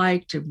really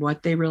liked and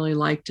what they really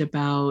liked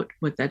about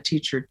what that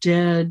teacher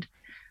did,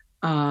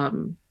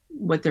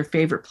 what their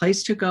favorite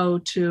place to go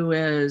to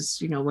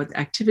is, what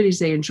activities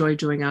they enjoy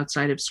doing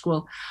outside of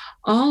school,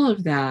 all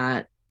of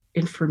that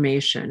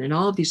information and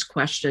all of these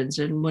questions.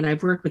 And when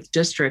I've worked with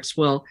districts,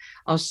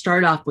 I'll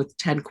start off with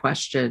 10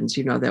 questions,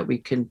 that we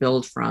can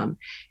build from.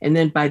 And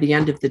then by the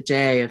end of the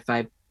day, if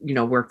I,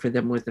 work for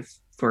them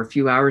for a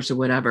few hours or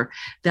whatever,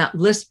 that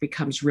list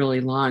becomes really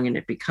long and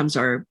it becomes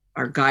our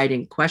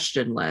guiding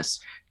question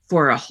list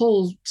for a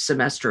whole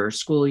semester or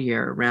school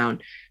year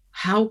around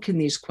how can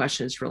these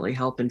questions really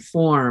help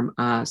inform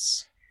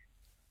us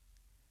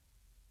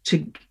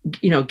to,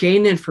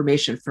 gain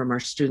information from our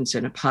students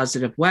in a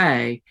positive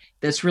way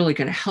that's really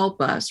going to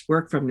help us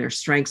work from their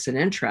strengths and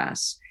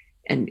interests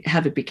and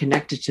have it be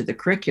connected to the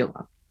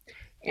curriculum.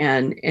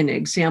 And an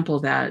example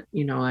that,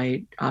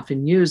 I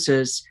often use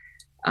is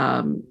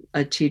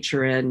a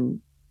teacher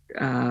in,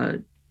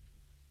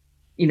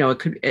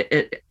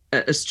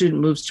 a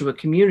student moves to a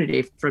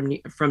community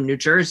from New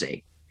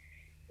Jersey,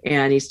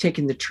 and he's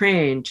taking the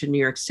train to New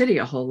York City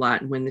a whole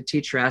lot. And when the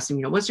teacher asks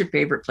him, what's your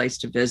favorite place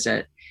to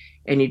visit?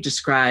 And he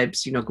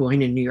describes, going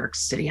to New York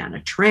City on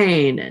a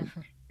train, and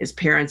his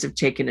parents have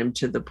taken him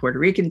to the Puerto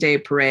Rican Day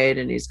Parade,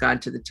 and he's gone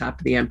to the top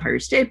of the Empire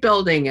State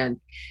Building, and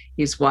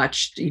he's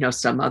watched,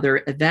 some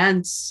other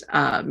events,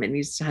 and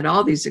he's had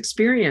all these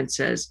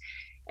experiences.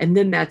 And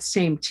then that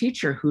same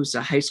teacher, who's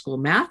a high school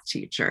math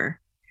teacher,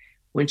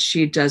 when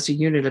she does a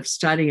unit of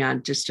study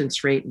on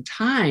distance, rate, and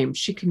time,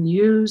 she can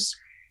use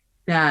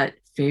that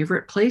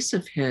favorite place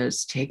of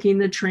his, taking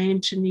the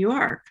train to New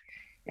York.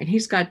 And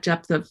he's got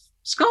depth of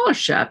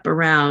scholarship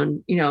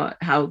around,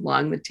 how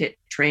long the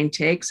train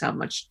takes, how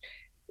much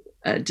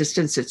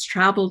distance it's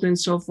traveled, and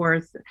so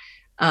forth.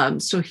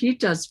 So he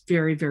does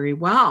very, very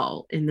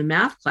well in the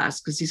math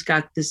class because he's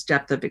got this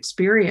depth of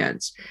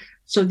experience.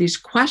 So these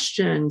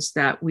questions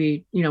that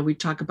we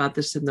talk about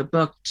this in the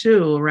book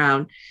too,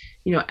 around,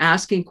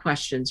 asking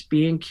questions,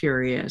 being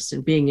curious,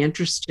 and being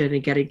interested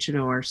in getting to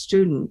know our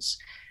students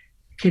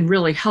can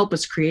really help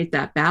us create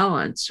that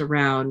balance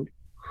around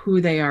who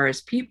they are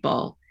as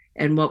people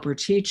and what we're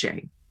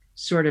teaching,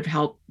 sort of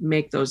help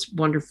make those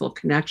wonderful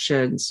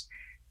connections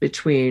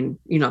between,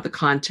 the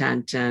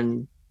content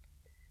and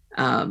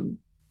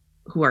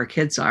who our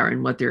kids are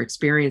and what their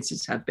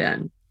experiences have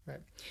been. Right.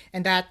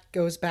 And that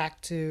goes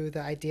back to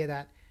the idea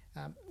that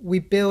we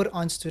build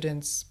on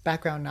students'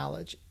 background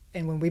knowledge.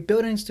 And when we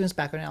build on students'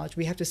 background knowledge,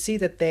 we have to see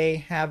that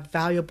they have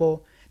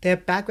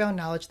background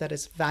knowledge that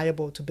is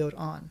valuable to build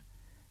on,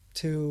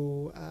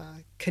 to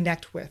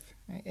connect with.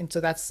 Right? And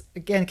so that's,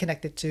 again,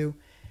 connected to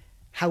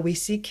how we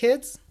see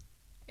kids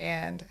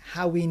and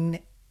how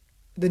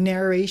the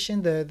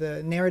narration,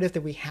 the narrative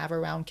that we have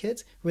around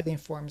kids really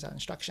informs our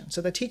instruction.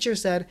 So the teacher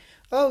said,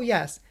 oh,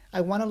 yes,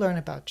 I want to learn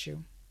about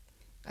you.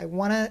 I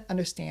want to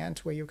understand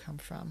where you come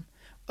from.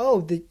 Oh,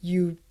 that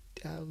you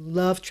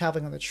love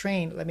traveling on the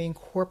train. Let me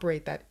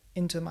incorporate that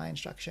into my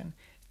instruction.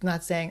 It's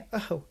not saying,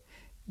 oh,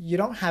 you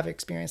don't have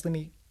experience. Let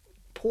me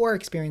pour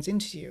experience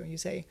into you. You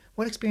say,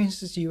 what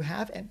experiences do you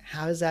have and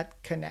how does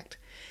that connect?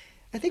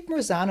 I think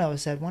Marzano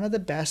said one of the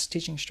best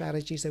teaching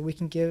strategies that we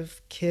can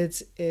give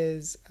kids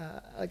is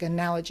like an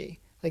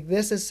analogy. Like,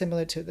 this is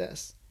similar to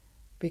this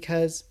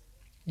because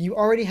you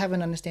already have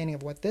an understanding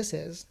of what this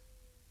is.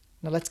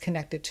 Now let's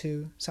connect it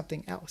to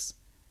something else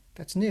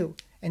that's new.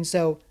 And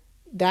so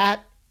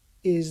that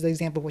is the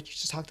example of what you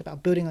just talked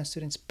about, building on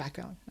students'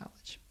 background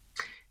knowledge.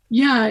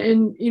 Yeah.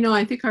 And,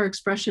 I think our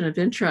expression of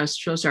interest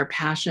shows our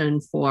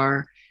passion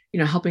for,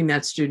 helping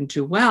that student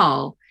do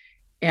well.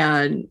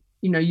 And,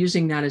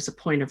 using that as a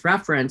point of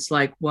reference,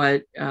 like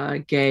what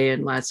Gay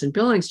and Ladson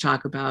Billings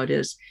talk about,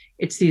 is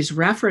it's these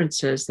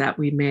references that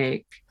we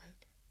make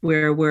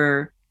where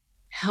we're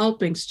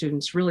helping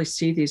students really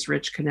see these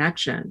rich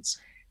connections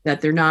that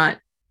they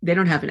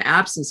don't have an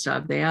absence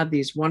of. They have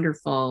these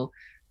wonderful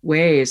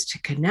ways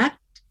to connect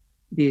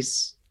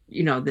these,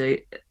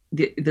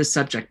 the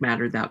subject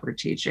matter that we're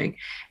teaching,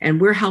 and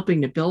we're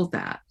helping to build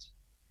that.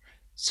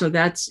 So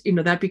that's,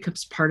 that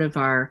becomes part of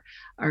our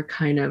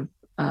kind of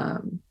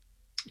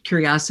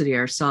curiosity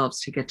ourselves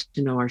to get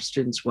to know our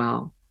students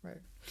well. Right.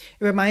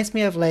 It reminds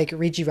me of like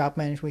Rigi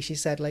Raupman, where she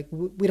said, like,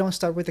 we don't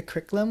start with the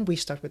curriculum, we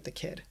start with the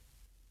kid.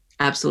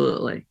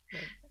 Absolutely.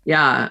 Right.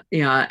 Yeah.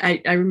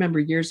 I remember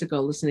years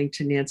ago listening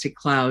to Nancy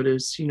Cloud,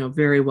 who's,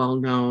 very well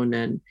known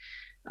and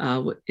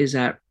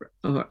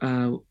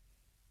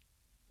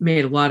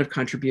made a lot of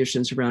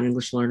contributions around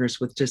English learners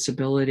with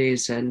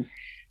disabilities. And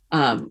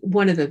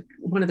one of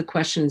the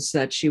questions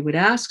that she would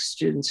ask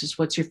students is,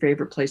 what's your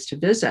favorite place to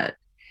visit?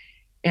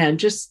 And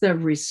just the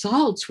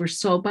results were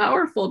so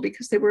powerful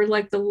because they were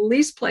like the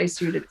least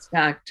place you'd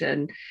expect.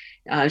 And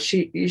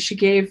she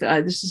gave,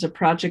 this is a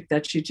project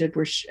that she did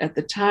where at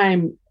the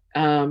time,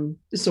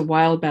 this is a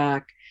while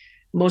back,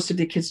 most of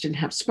the kids didn't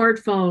have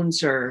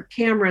smartphones or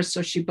cameras.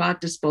 So she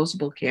bought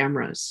disposable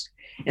cameras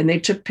and they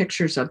took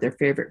pictures of their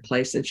favorite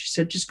place. And she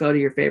said, just go to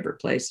your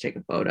favorite place, take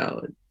a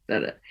photo.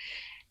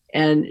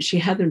 And she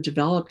had them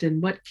developed,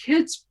 and what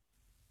kids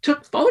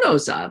took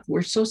photos of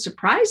were so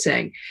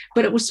surprising,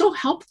 but it was so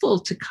helpful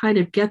to kind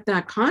of get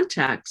that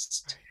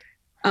context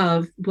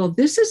of, well,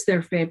 this is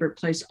their favorite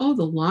place. Oh,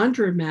 the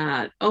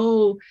laundromat.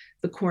 Oh,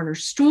 the corner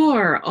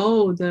store.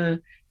 Oh,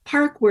 the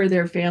park where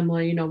their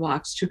family,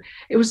 walks to.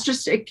 It was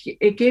just,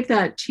 it gave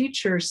that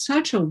teacher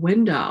such a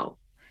window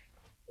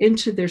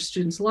into their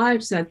students'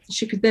 lives that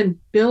she could then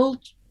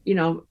build,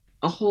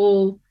 a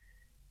whole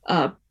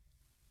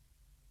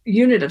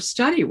unit of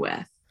study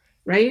with,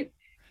 right?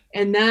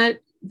 And that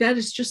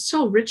is just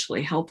so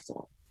richly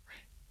helpful.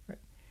 Right.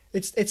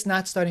 It's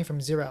not starting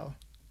from zero.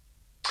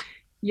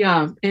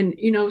 Yeah. And,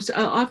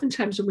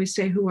 oftentimes when we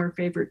say who our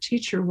favorite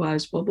teacher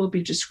was, what we'll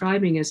be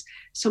describing is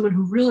someone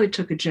who really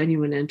took a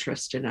genuine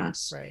interest in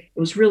us. Right. It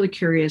was really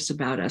curious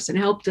about us and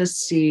helped us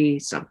see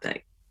something.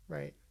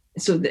 Right.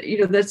 So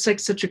that, that's like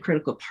such a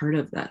critical part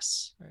of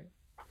this. Right.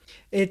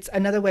 It's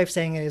another way of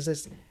saying it is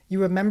this: you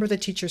remember the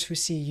teachers who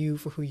see you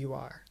for who you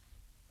are.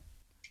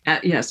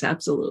 Yes,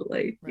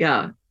 absolutely. Right.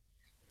 Yeah.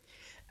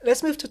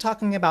 Let's move to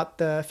talking about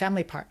the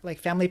family part, like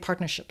family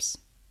partnerships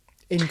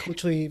in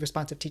culturally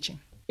responsive teaching.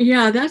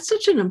 Yeah, that's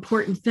such an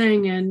important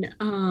thing. And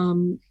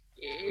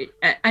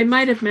I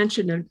might have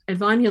mentioned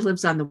Ivania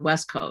lives on the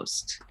West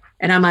Coast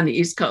and I'm on the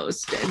East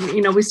Coast.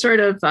 And, we sort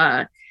of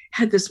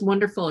had this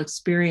wonderful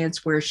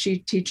experience where she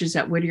teaches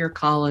at Whittier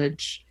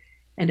College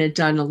and had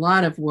done a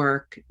lot of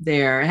work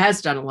there,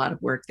 has done a lot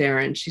of work there.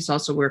 And she's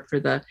also worked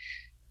for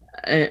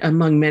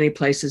among many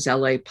places,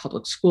 LA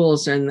Public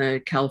Schools and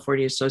the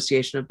California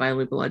Association of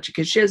Bilingual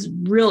Education. She has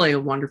really a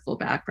wonderful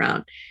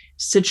background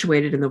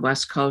situated in the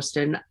West Coast.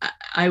 And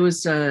I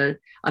was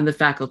on the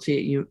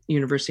faculty at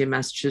University of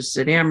Massachusetts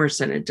at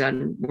Amherst and had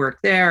done work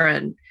there.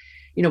 And,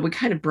 we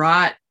kind of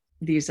brought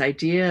these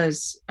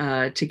ideas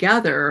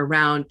together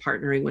around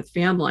partnering with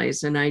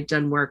families. And I'd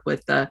done work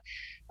with the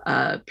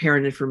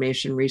Parent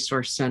Information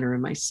Resource Center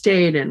in my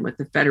state and with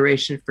the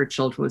Federation for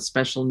Children with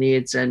Special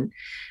Needs. And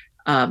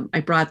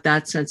I brought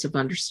that sense of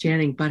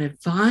understanding. But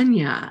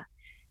Ivania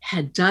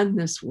had done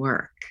this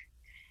work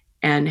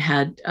and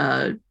had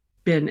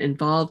been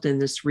involved in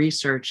this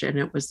research. And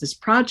it was this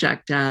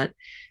project at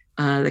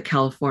the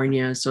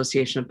California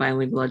Association of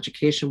Bilingual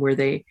Education where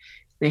they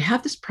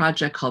have this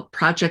project called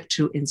Project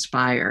to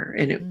Inspire.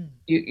 And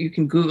you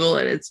can Google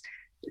it. It's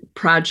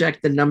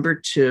Project, the number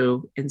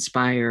 2,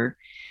 Inspire.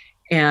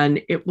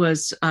 And it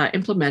was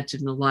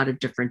implemented in a lot of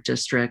different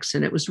districts.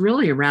 And it was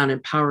really around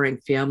empowering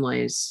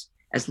families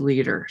as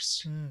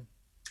leaders. And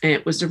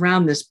it was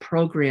around this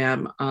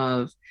program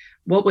of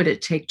what would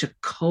it take to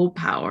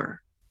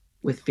co-power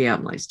with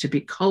families, to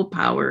be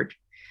co-powered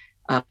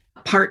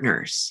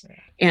partners.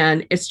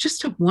 And it's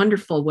just a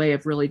wonderful way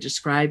of really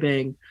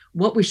describing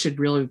what we should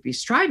really be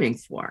striving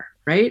for,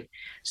 right?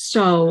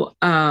 So,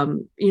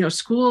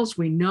 schools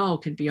we know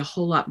can be a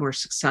whole lot more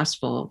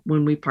successful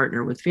when we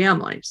partner with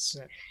families.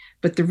 Right.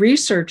 But the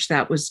research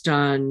that was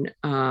done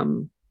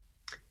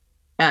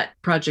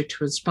at Project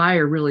to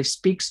Inspire really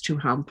speaks to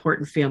how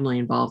important family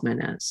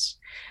involvement is,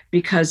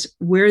 because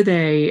where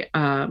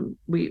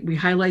we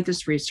highlight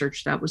this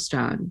research that was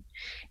done,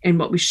 and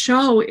what we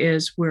show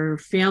is where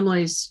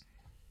families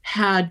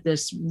had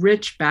this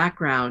rich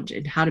background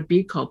in how to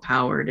be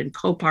co-powered and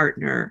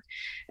co-partner,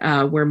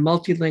 where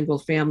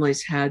multilingual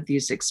families had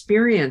these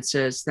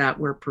experiences that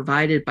were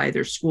provided by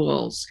their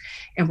schools,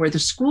 and where the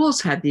schools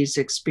had these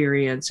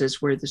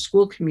experiences where the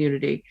school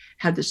community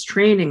had this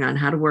training on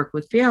how to work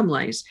with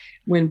families.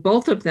 When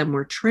both of them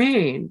were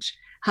trained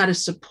how to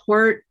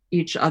support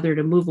each other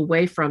to move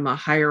away from a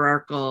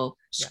hierarchical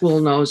school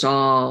knows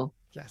all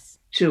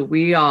to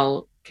we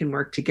all can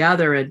work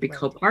together and be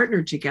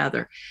co-partnered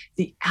together,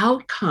 the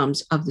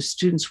outcomes of the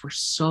students were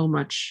so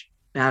much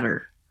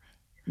better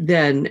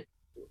than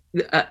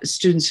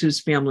students whose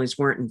families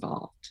weren't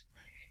involved.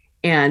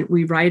 And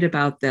we write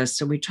about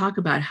this and we talk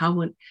about how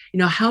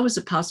is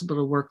it possible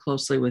to work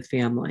closely with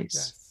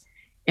families?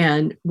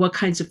 And what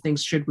kinds of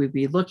things should we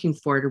be looking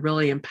for to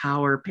really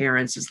empower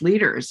parents as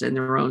leaders in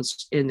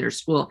their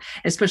school,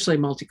 especially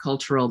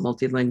multicultural,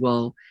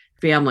 multilingual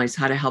families,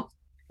 how to help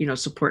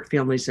support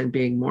families in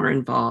being more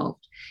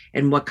involved,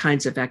 and what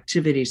kinds of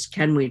activities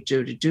can we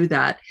do to do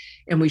that.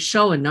 And we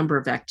show a number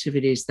of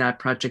activities that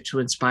Project to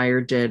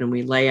Inspire did, and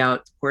we lay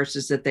out the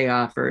courses that they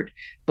offered,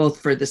 both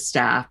for the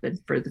staff and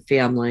for the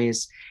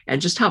families, and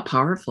just how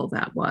powerful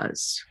that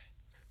was.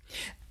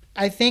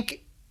 I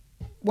think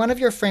one of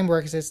your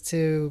frameworks is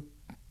to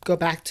go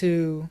back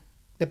to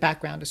the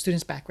background, the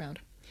student's background.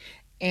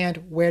 And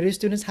where do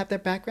students have their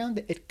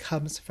background? It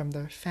comes from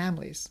their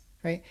families,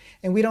 right?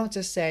 And we don't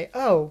just say,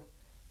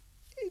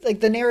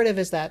 like the narrative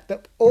is that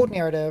the old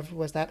narrative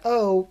was that,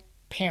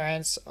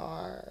 parents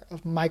are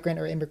of migrant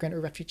or immigrant or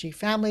refugee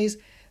families.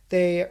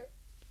 It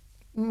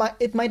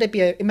might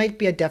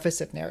be a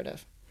deficit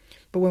narrative.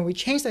 But when we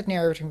change that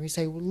narrative and we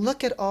say,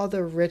 look at all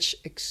the rich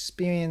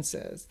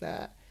experiences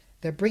that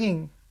they're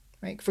bringing,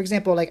 right? For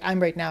example, like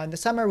I'm right now in the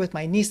summer with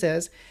my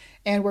nieces,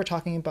 and we're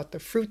talking about the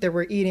fruit that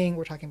we're eating.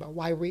 We're talking about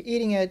why we're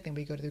eating it. Then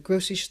we go to the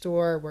grocery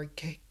store. We're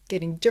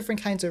getting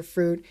different kinds of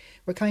fruit.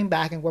 We're coming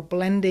back and we're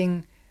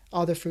blending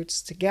all the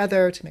fruits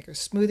together to make a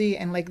smoothie.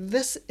 And like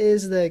this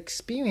is the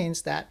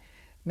experience that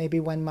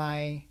maybe when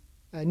my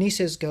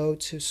nieces go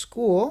to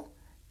school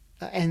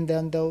and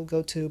then they'll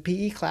go to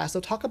PE class,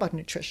 they'll talk about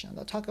nutrition,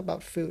 they'll talk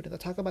about food, they'll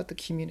talk about the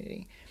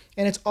community.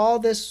 And it's all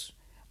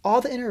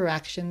the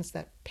interactions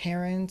that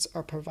parents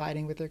are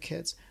providing with their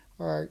kids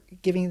are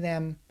giving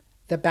them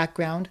the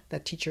background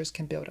that teachers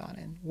can build on.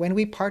 And when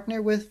we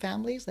partner with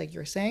families, like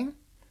you're saying,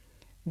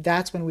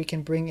 that's when we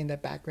can bring in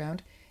that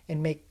background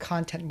and make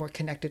content more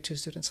connected to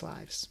students'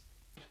 lives.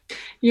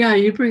 Yeah,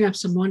 you bring up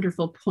some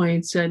wonderful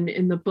points. And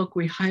in the book,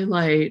 we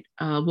highlight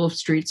Wolf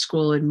Street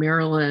School in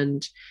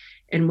Maryland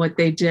and what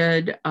they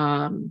did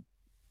to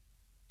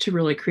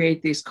really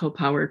create these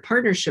co-powered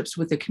partnerships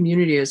with the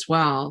community as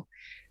well,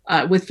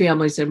 with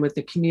families and with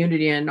the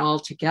community, and all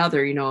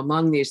together,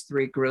 among these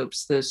three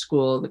groups, the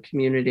school, the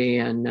community,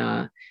 and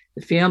the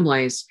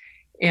families.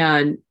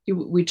 And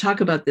we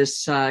talk about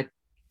this,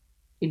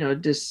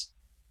 this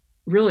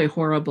really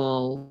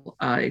horrible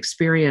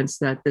experience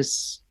that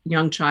this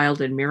young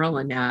child in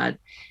Maryland had.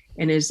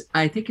 And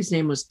I think his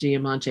name was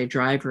Diamante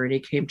Driver, and he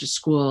came to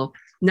school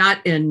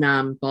not in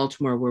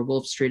Baltimore where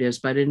Wolf Street is,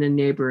 but in a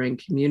neighboring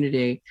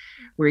community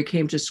where he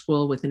came to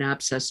school with an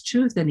abscessed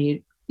tooth, and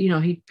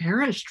he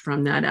perished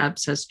from that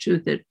abscessed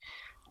tooth,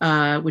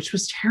 which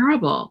was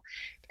terrible.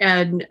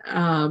 And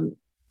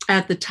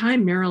at the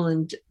time,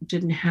 Maryland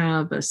didn't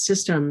have a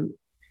system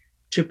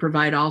to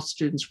provide all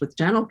students with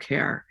dental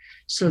care.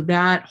 So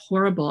that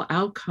horrible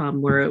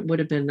outcome, where it would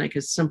have been like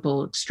a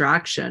simple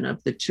extraction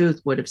of the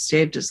tooth, would have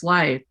saved his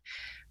life.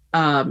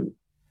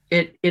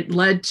 It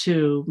led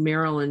to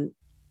Maryland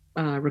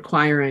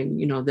requiring,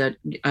 that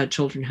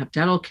children have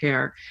dental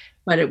care.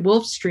 But at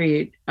Wolf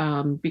Street,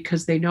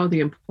 because they know the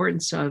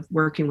importance of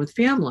working with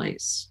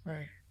families,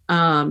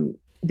 right.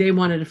 They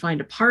wanted to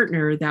find a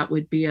partner that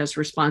would be as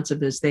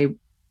responsive as they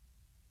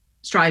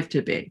strive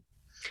to be.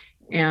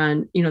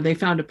 And, they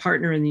found a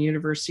partner in the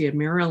University of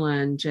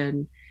Maryland.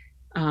 And,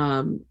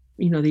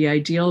 the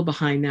ideal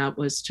behind that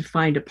was to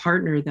find a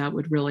partner that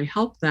would really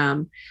help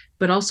them,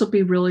 but also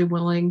be really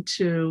willing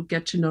to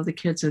get to know the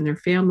kids and their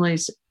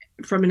families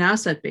from an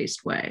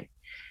asset-based way.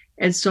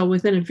 And so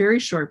within a very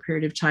short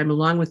period of time,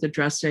 along with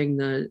addressing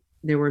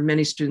there were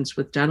many students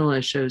with dental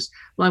issues,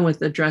 along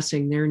with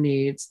addressing their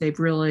needs, they've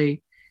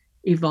really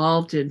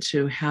evolved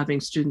into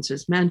having students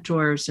as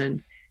mentors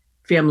and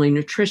family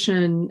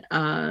nutrition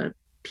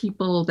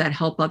people that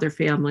help other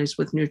families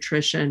with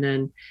nutrition,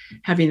 and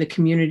having the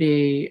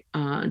community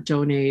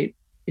donate,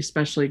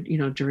 especially,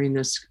 during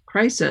this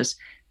crisis,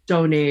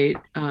 donate,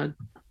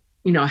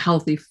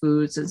 healthy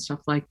foods and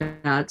stuff like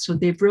that. So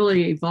they've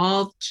really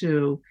evolved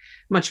to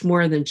much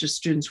more than just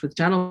students with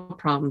dental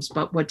problems,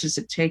 but what does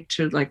it take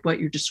to, like what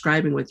you're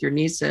describing with your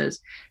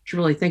nieces, to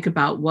really think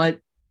about what,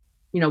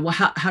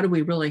 how do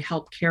we really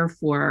help care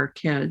for our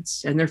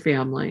kids and their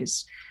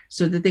families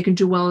so that they can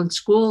do well in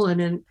school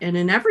and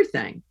in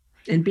everything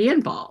and be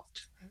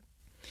involved.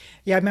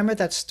 Yeah, I remember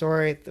that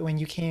story when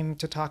you came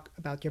to talk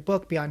about your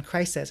book, Beyond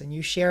Crisis, and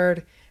you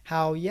shared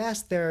how,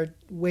 yes, there are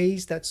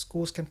ways that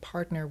schools can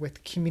partner with the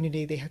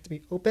community. They have to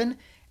be open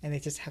and they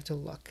just have to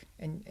look.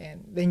 And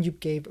then you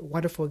gave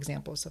wonderful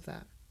examples of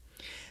that.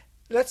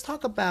 Let's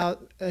talk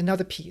about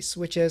another piece,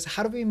 which is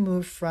how do we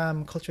move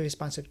from culturally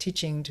responsive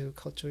teaching to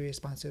culturally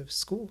responsive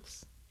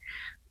schools?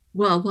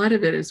 Well, a lot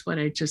of it is what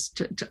I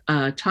just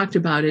talked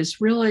about, is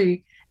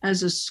really,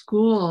 as a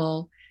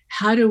school,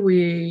 how do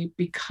we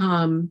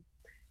become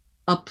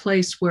a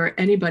place where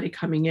anybody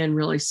coming in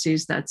really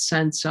sees that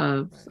sense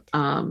of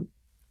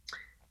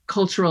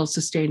cultural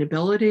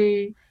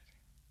sustainability,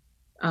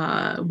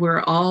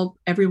 where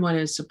everyone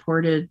is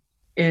supported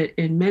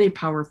in many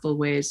powerful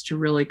ways to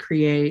really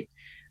create,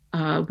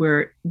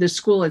 where the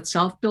school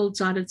itself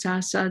builds on its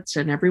assets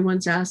and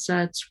everyone's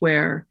assets,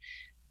 where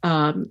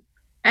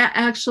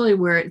actually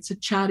where it's a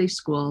chatty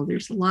school,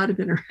 there's a lot of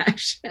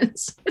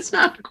interactions. It's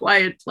not a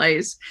quiet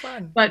place.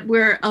 Fun. But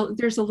where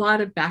there's a lot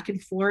of back and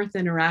forth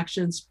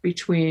interactions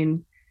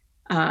between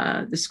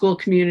the school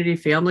community,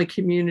 family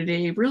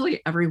community,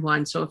 really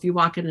everyone. So if you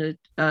walk in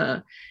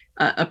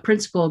a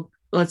principal,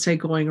 let's say,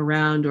 going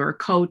around, or a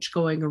coach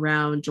going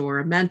around, or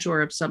a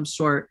mentor of some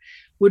sort,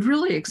 would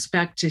really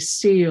expect to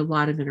see a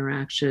lot of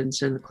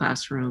interactions in the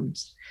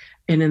classrooms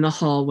and in the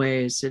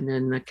hallways and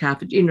in the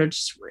cafeteria,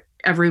 just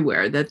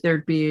everywhere, that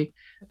there'd be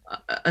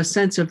a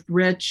sense of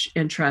rich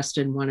interest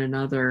in one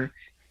another,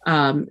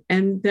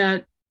 and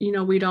that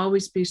we'd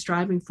always be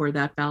striving for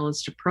that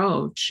balanced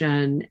approach.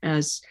 And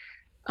as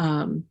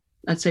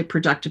let's say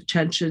productive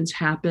tensions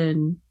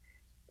happen,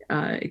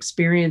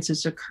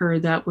 experiences occur,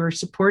 that we're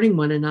supporting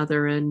one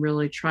another and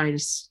really trying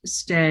to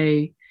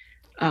stay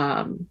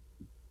not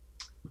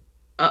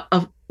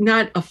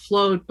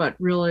afloat, but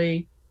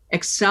really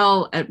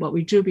excel at what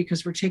we do,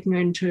 because we're taking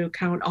into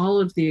account all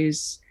of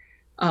these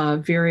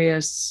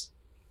various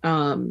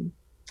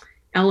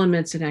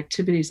elements and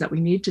activities that we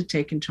need to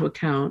take into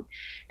account.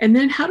 And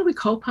then how do we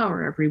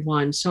co-power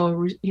everyone?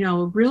 So,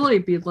 really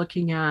be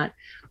looking at,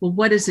 well,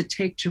 what does it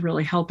take to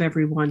really help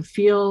everyone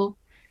feel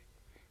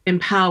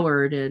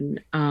empowered? And,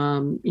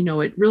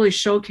 it really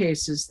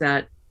showcases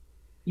that,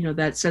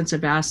 that sense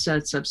of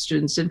assets of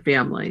students and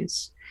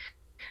families,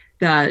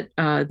 that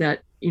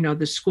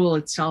the school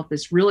itself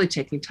is really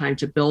taking time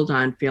to build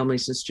on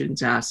families and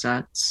students'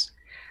 assets,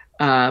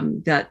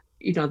 that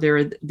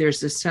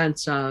there's a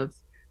sense of,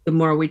 the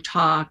more we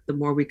talk, the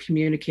more we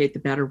communicate, the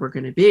better we're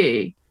going to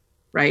be,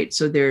 right?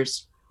 So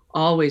there's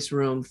always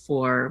room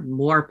for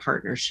more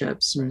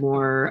partnerships,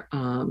 more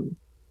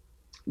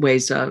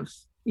ways of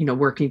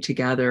working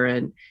together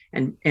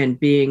and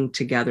being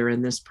together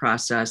in this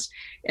process.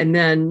 And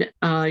then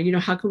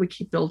how can we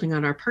keep building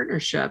on our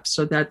partnerships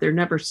so that they're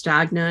never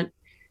stagnant,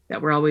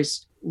 that we're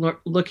always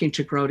looking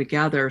to grow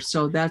together?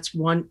 So that's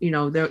one.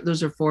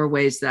 Those are 4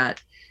 ways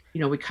that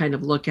we kind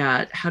of look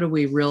at, how do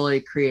we really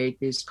create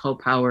these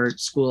co-powered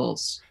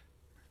schools?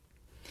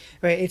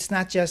 Right. It's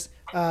not just,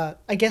 I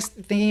guess,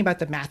 thinking about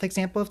the math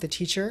example of the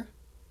teacher.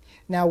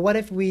 Now, what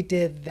if we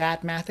did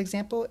that math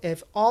example?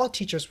 If all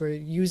teachers were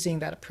using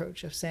that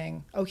approach of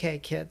saying, okay,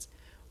 kids,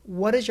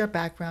 what is your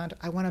background?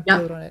 I want to Yeah.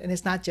 build on it. And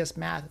it's not just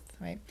math,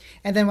 right?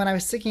 And then when I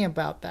was thinking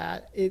about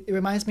that, it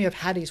reminds me of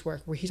Hattie's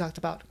work where he talked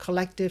about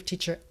collective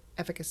teacher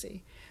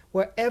efficacy,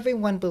 where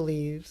everyone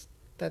believes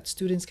that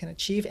students can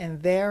achieve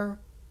and their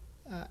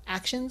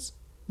actions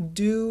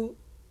do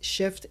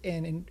shift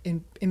and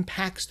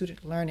impact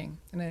student learning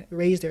and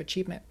raise their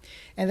achievement.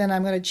 And then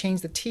I'm going to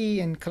change the T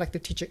in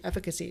collective teacher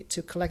efficacy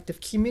to collective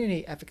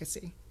community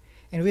efficacy.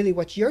 And really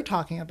what you're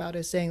talking about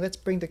is saying, let's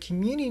bring the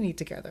community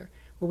together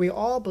where we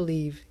all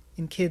believe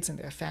in kids and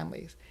their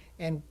families.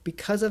 And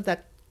because of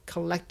that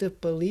collective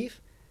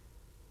belief,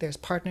 there's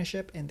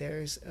partnership and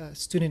there's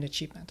student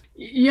achievement.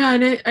 Yeah,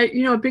 and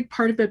a big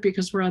part of it,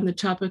 because we're on the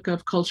topic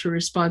of culturally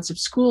responsive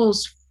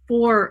schools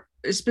for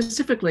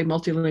specifically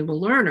multilingual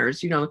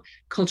learners,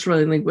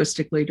 culturally and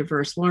linguistically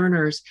diverse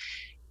learners,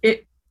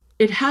 it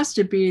has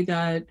to be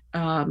that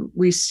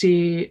we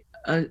see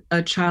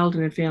a child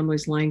and a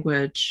family's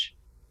language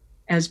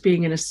as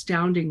being an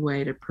astounding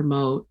way to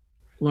promote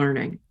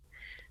learning.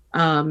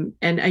 And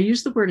I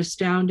use the word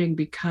astounding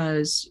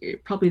because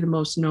probably the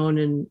most known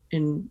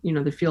in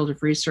the field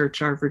of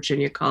research are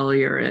Virginia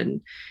Collier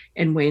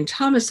and Wayne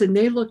Thomas, and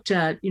they looked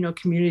at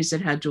communities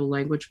that had dual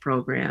language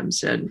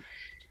programs and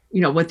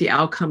what the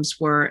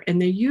outcomes were,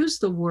 and they used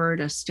the word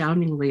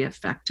astoundingly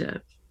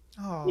effective.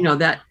 Oh.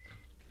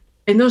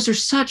 And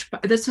that's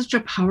such a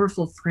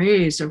powerful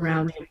phrase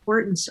around the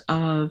importance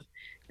of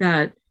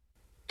that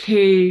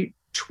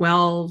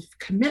K-12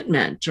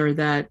 commitment, or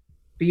that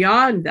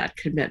beyond that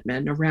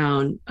commitment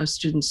around a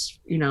student's,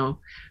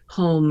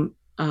 home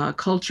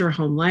culture,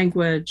 home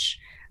language,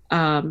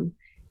 and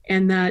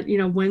that,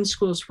 when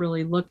schools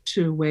really look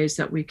to ways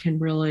that we can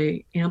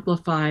really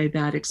amplify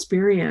that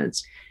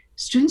experience,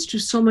 students do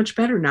so much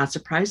better, not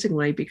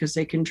surprisingly, because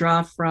they can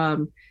draw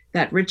from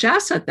that rich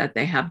asset that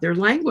they have, their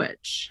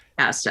language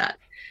asset.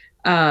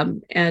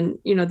 And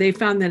they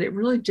found that it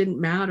really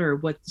didn't matter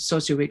what the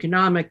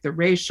socioeconomic, the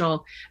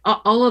racial,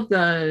 all of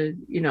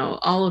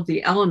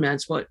the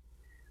elements. What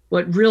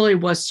really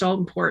was so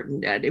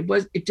important, and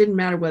it didn't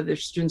matter whether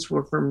students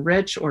were from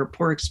rich or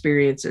poor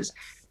experiences,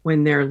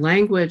 when their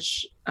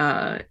language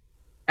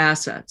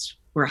assets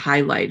were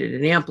highlighted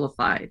and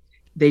amplified,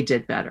 they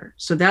did better.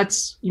 So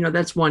that's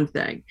one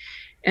thing.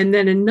 And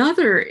then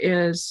another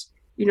is,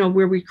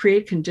 where we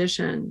create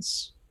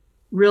conditions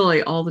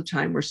really all the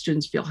time where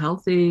students feel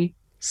healthy,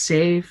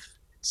 safe,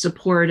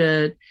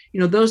 supported,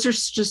 those are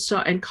just so,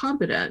 and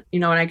competent,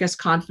 and I guess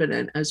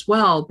confident as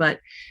well, but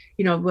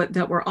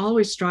that we're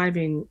always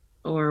striving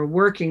or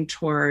working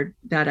toward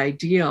that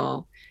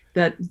ideal,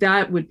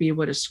 that would be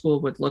what a school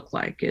would look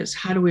like, is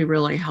how do we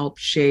really help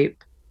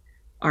shape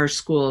our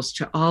schools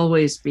to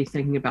always be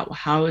thinking about, well,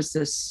 how is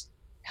this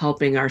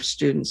helping our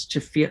students to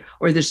feel,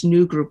 or this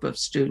new group of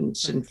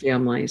students and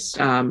families,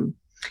 and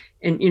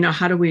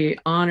how do we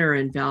honor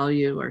and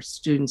value our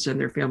students and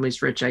their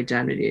families' rich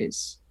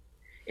identities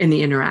in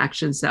the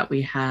interactions that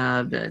we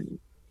have, and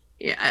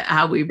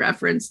how we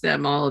reference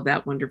them, all of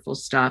that wonderful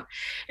stuff.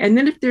 And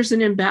then if there's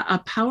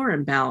a power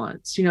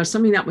imbalance,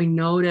 something that we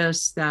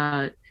notice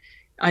that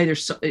either,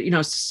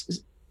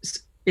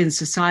 in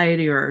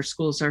society or our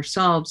schools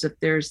ourselves, if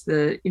there's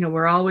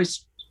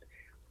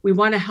we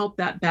want to help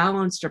that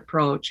balanced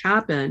approach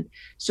happen,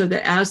 so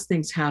that as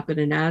things happen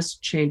and as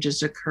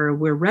changes occur,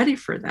 we're ready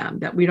for them,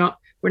 that we're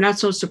not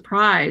so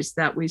surprised,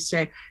 that we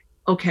say,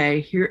 okay,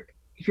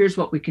 here's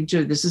what we can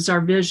do. This is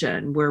our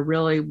vision. We're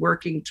really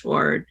working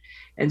toward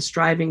and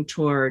striving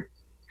toward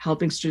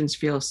helping students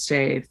feel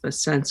safe, a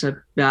sense of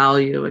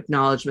value,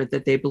 acknowledgement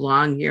that they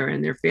belong here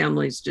and their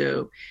families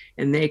do,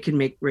 and they can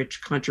make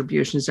rich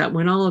contributions. That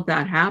when all of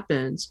that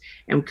happens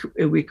and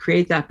we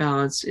create that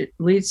balance, it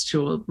leads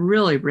to a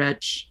really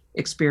rich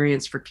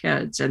experience for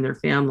kids and their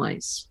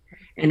families.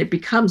 And it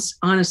becomes,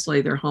 honestly,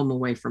 their home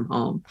away from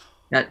home,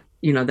 that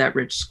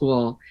rich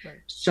school. Right.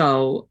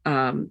 So,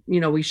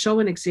 we show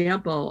an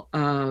example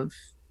of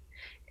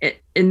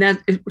it, and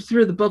that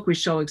through the book, we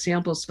show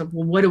examples of,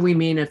 well, what do we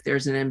mean if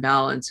there's an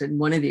imbalance? And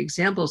one of the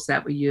examples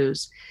that we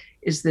use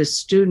is this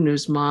student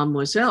whose mom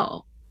was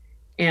ill,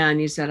 and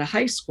he's at a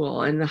high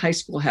school, and the high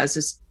school has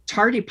this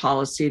tardy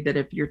policy that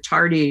if you're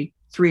tardy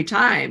 3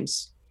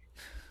 times,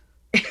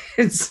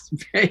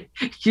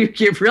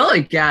 you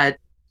really get,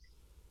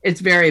 it's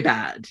very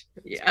bad.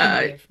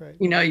 Right.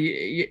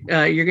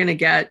 You're going to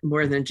get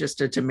more than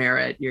just a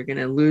demerit. You're going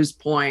to lose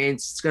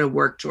points. It's going to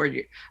work toward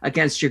you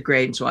against your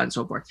grade, and so on and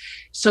so forth.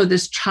 So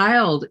this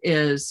child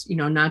is,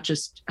 not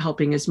just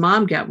helping his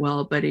mom get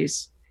well, but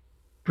he's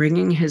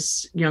bringing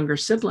his younger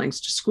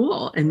siblings to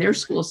school, and their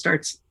school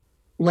starts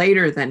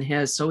later than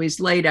his. So he's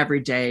late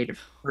every day to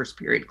first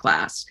period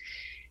class.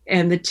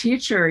 And the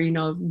teacher,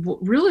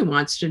 really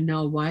wants to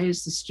know, why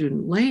is the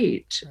student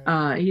late?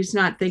 Right. He's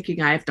not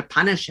thinking I have to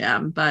punish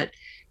him, but,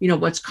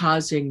 what's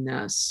causing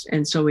this?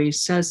 And so he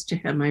says to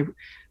him,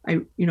 I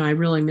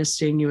really miss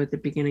seeing you at the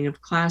beginning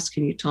of class.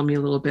 Can you tell me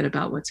a little bit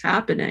about what's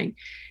happening?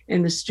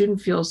 And the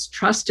student feels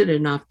trusted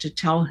enough to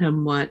tell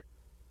him what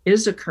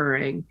is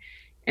occurring.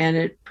 and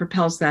it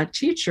propels that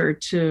teacher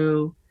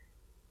to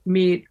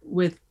meet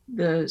with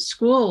the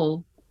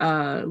school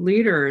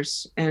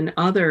leaders and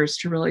others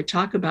to really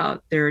talk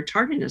about their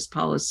tardiness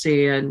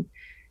policy and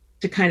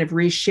to kind of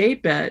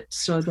reshape it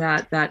so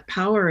that that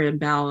power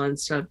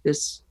imbalance of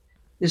this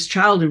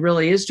child who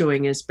really is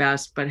doing his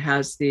best but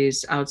has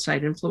these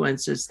outside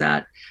influences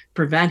that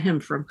prevent him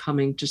from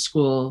coming to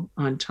school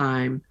on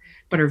time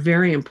but are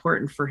very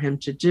important for him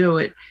to do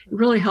it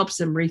really helps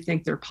them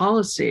rethink their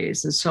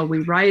policies. And so we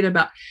write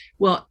about,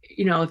 well,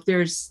 if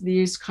there's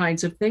these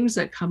kinds of things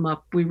that come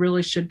up, we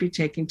really should be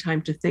taking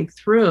time to think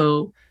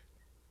through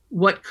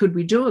what could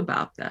we do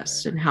about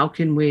this, and how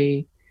can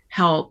we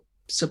help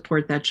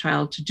support that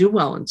child to do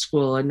well in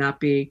school and not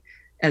be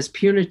as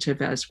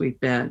punitive as we've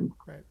been.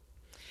 Right.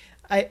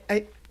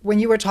 I when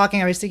you were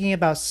talking, I was thinking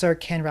about Sir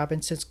Ken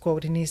Robinson's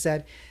quote, and he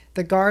said,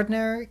 "The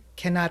gardener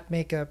cannot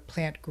make a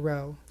plant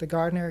grow. The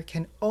gardener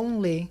can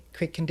only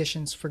create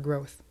conditions for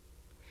growth."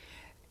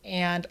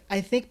 And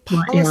I think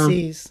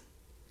policies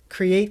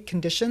create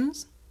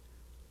conditions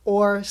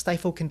or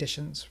stifle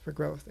conditions for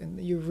growth. And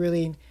you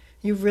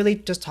really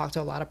just talked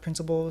to a lot of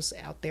principals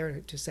out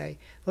there to say,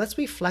 let's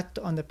reflect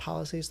on the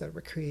policies that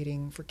we're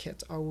creating for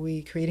kids. Are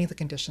we creating the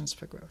conditions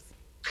for growth?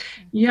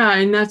 Yeah,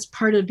 and that's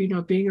part of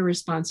being a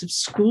responsive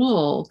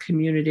school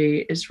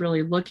community, is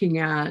really looking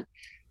at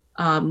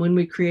when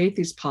we create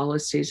these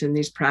policies and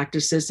these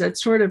practices that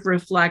sort of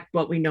reflect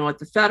what we know at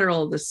the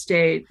federal, the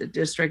state, the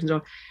district.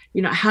 So,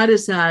 how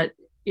does that,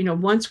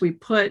 once we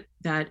put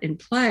that in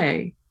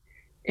play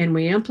and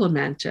we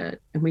implement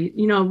it, and we,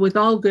 with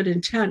all good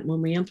intent,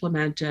 when we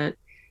implement it,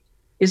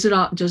 does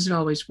it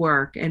always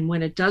work? And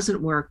when it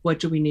doesn't work, what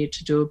do we need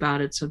to do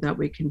about it so that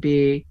we can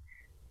be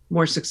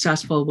more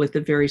successful with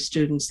the very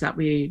students that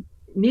we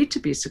need to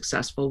be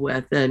successful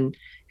with and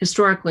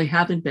historically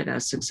haven't been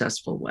as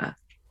successful with?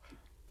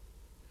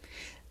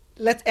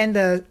 Let's end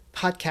the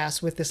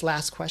podcast with this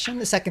last question,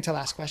 the second to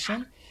last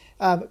question.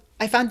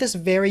 I found this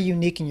very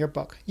unique in your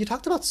book. You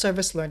talked about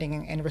service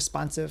learning and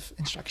responsive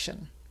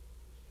instruction.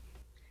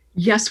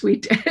 Yes, we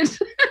did.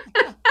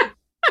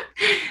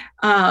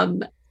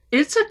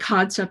 It's a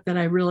concept that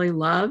I really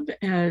love,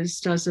 as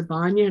does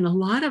Ivania, and a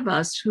lot of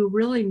us who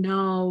really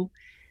know,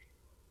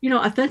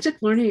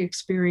 authentic learning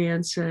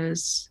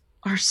experiences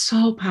are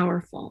so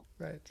powerful.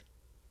 Right.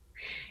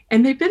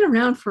 And they've been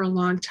around for a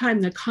long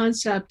time. The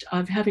concept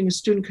of having a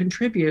student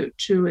contribute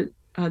to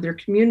their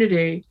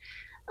community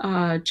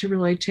to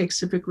really take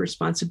civic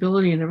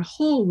responsibility in a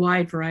whole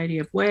wide variety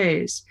of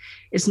ways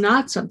is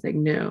not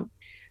something new.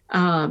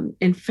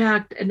 In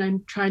fact, and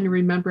I'm trying to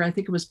remember, I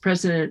think it was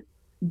President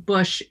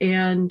Bush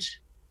and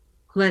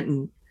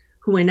Clinton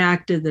who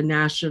enacted the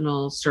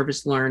National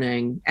Service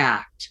Learning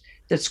Act,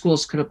 that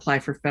schools could apply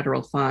for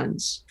federal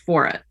funds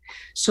for it.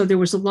 So there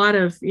was a lot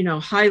of,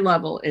 high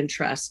level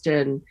interest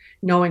in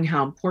knowing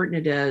how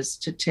important it is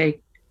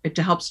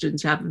to help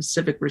students have a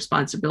civic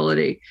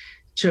responsibility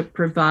to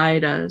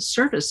provide a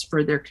service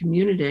for their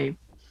community.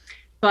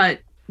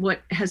 But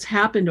what has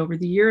happened over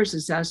the years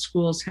is, as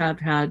schools have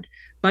had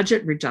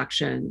budget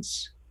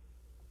reductions,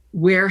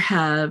 where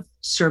have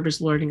service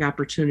learning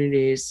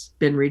opportunities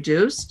been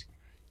reduced?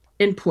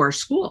 In poor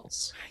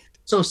schools.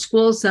 So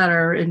schools that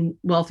are in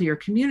wealthier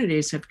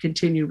communities have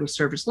continued with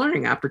service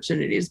learning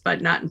opportunities, but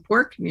not in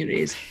poor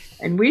communities.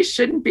 And we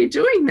shouldn't be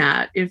doing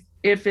that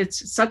if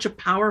it's such a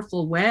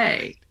powerful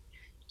way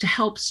to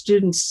help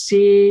students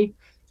see,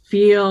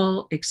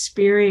 feel,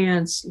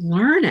 experience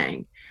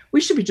learning.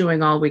 We should be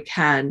doing all we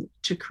can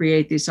to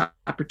create these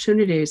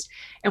opportunities.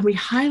 And we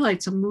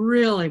highlight some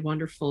really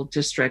wonderful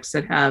districts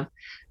that have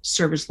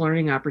service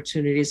learning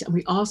opportunities. And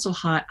we also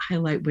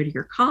highlight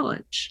Whittier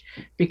College,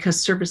 because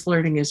service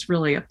learning is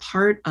really a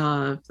part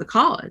of the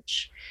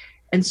college.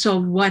 And so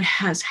what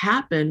has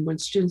happened when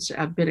students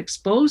have been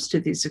exposed to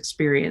these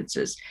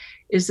experiences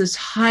is this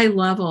high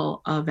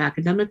level of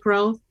academic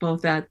growth,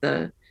 both at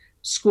the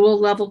school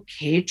level,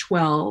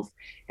 K-12,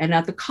 and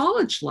at the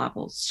college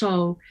level.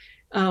 So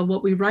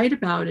what we write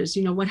about is,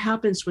 what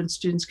happens when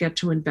students get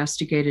to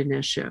investigate an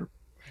issue.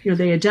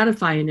 They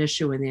identify an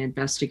issue and they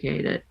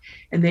investigate it,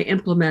 and they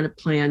implement a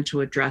plan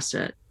to address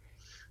it.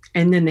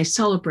 And then they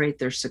celebrate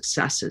their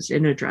successes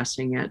in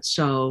addressing it.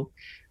 So,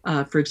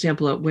 for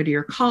example, at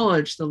Whittier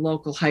College, the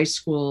local high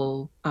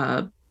school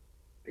one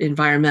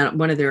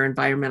of their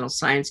environmental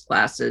science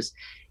classes,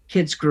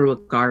 kids grew a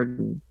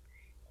garden.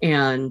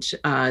 And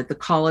the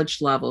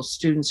college level,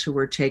 students who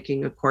were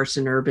taking a course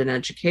in urban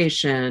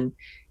education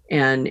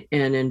and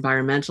in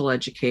environmental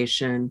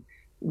education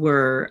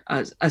were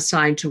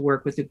assigned to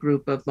work with a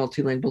group of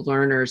multilingual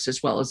learners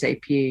as well as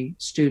AP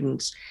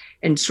students,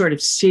 and sort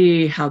of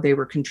see how they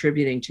were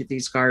contributing to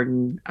these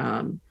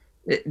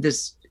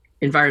this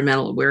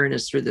environmental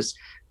awareness through this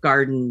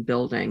garden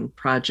building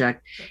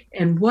project.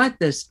 And what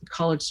this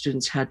college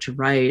students had to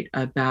write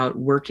about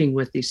working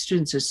with these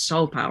students is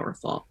so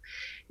powerful.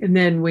 And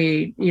then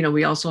we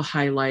also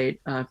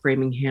highlight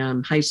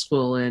Framingham High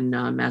School in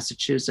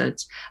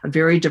Massachusetts, a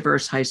very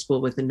diverse high school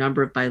with a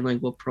number of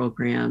bilingual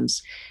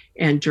programs.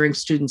 And during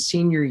student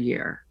senior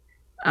year,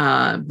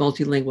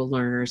 multilingual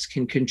learners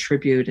can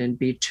contribute and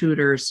be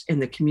tutors in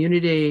the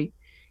community,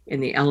 in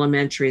the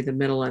elementary, the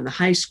middle, and the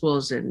high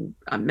schools, and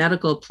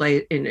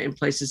in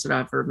places that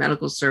offer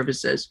medical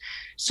services.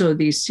 So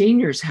these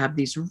seniors have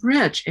these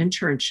rich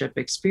internship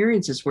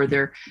experiences where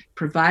they're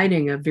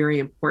providing a very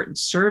important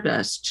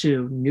service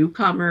to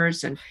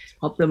newcomers and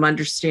help them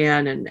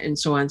understand, and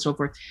so on and so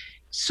forth.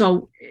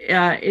 So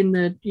in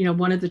the,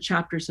 one of the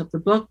chapters of the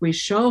book, we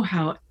show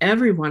how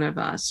every one of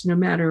us, no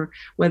matter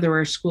whether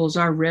our schools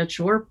are rich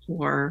or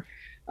poor,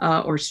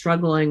 or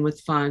struggling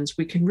with funds,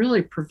 we can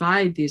really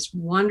provide these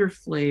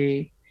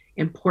wonderfully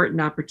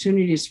important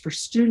opportunities for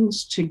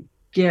students to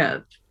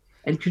give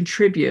and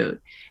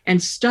contribute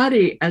and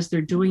study as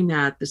they're doing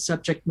that, the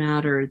subject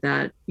matter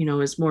that,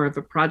 is more of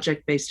a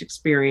project-based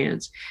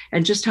experience,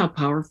 and just how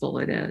powerful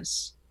it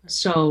is.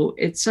 So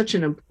it's such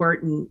an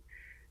important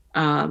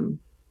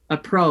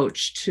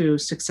approach to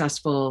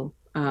successful,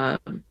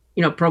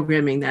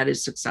 programming that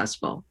is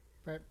successful.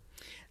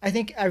 I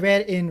think I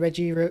read in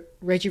Reggie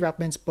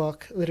Rupman's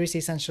book, Literacy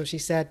Essential, she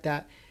said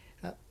that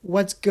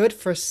what's good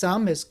for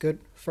some is good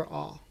for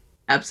all.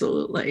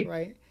 Absolutely.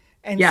 Right.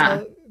 And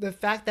so the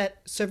fact that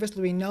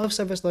we know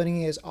service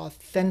learning is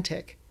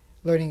authentic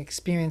learning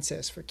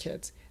experiences for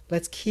kids.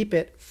 Let's keep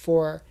it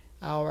for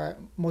our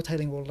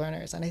multilingual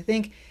learners. And I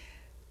think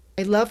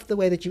I love the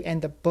way that you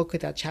end the book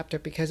with that chapter,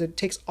 because it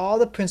takes all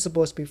the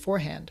principles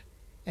beforehand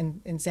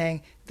and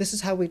saying, this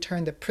is how we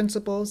turn the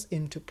principles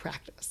into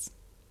practice.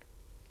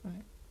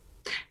 Right.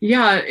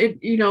 Yeah,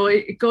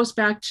 it goes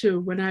back to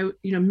when I,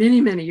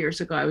 many, many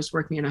years ago, I was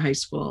working in a high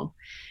school.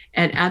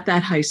 And at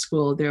that high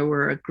school, there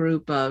were a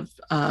group of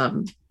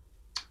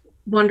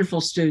wonderful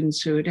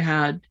students who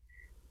had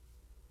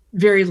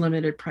very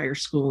limited prior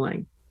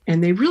schooling.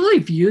 And they really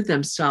viewed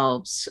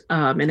themselves,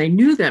 and I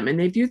knew them, and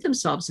they viewed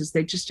themselves as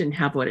they just didn't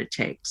have what it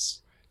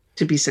takes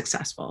to be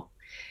successful.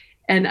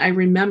 And I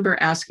remember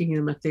asking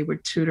them if they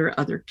would tutor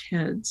other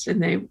kids.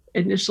 And they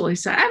initially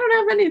said, I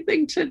don't have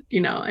anything to,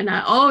 and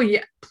oh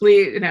yeah,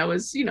 please. And I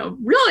was,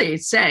 really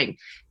saying,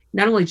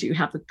 not only do you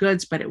have the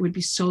goods, but it would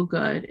be so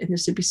good. And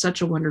this would be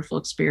such a wonderful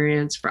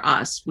experience for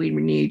us. We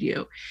need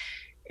you.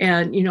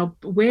 And,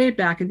 way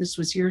back, and this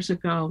was years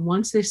ago,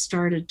 once they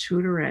started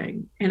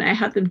tutoring, and I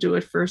had them do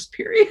it first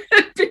period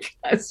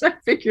because I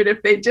figured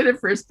if they did it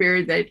first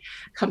period, they'd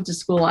come to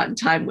school on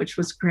time, which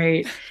was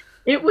great.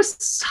 It was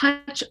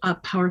such a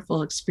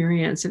powerful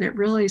experience, and it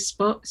really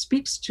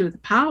speaks to the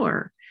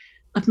power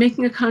of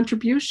making a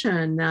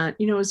contribution that,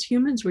 as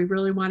humans, we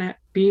really want to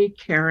be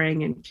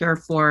caring and care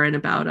for and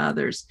about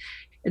others.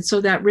 And so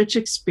that rich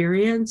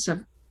experience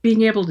of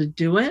being able to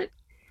do it,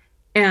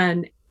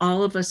 and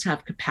all of us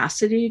have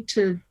capacity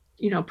to,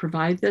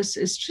 provide this,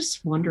 is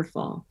just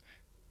wonderful.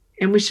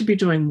 And we should be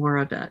doing more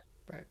of it.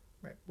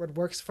 Right. What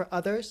works for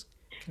others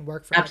can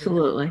work for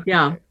Absolutely. everyone.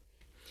 Yeah. Right.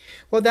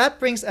 Well, that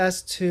brings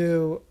us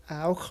to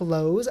our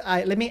close.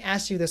 Let me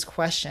ask you this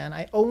question.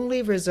 I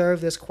only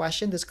reserve this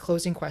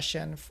closing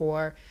question,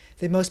 for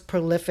the most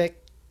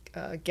prolific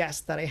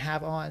guests that I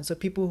have on. So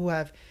people who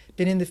have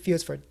been in the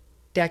fields for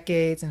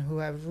decades and who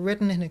have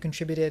written and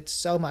contributed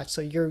so much.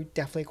 So you're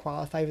definitely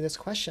qualified for this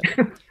question.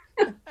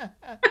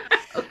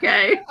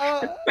 Okay.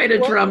 Quite a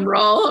drum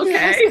roll.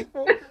 Okay.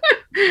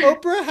 Yes.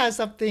 Oprah has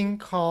something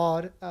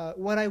called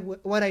what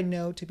I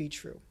know to be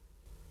true.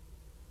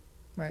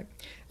 Right.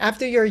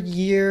 After your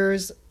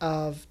years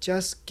of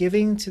just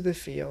giving to the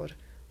field,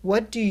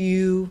 what do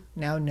you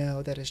now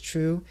know that is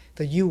true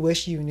that you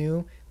wish you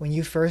knew when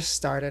you first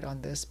started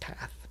on this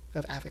path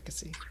of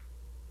advocacy?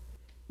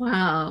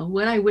 Wow.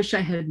 What I wish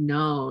I had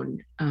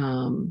known.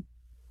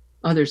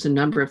 There's a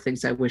number of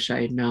things I wish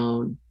I had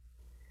known.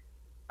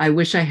 I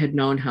wish I had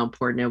known how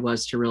important it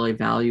was to really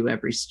value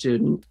every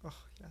student. Oh,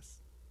 yes.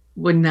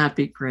 Wouldn't that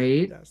be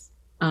great? Yes.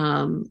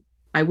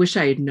 I wish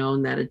I had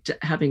known that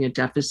having a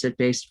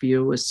deficit-based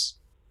view was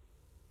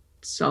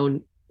so.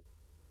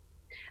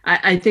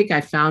 I think I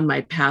found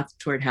my path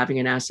toward having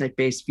an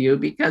asset-based view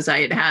because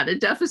I had a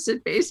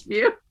deficit-based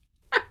view.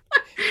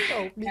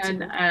 Oh, me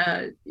too.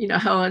 And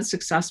how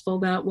unsuccessful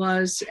that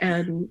was.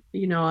 And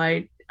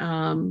I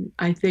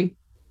think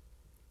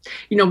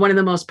one of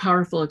the most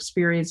powerful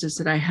experiences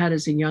that I had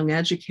as a young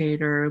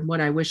educator, and what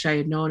I wish I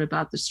had known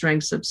about the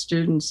strengths of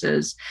students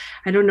is,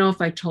 I don't know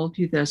if I told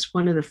you this,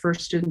 one of the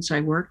first students I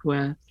worked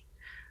with,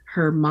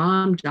 her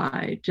mom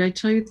died. Did I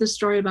tell you the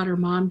story about her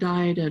mom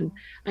died? And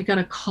I got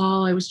a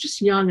call. I was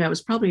just young. I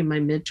was probably in my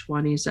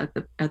mid-20s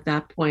at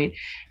that point.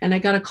 And I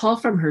got a call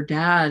from her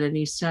dad, and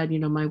he said,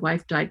 my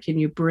wife died. Can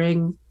you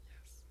bring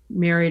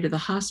Mary to the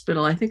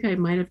hospital? I think I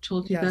might have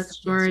told you that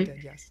story. Yes, you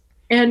did, yes.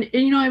 And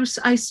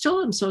I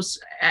still am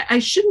I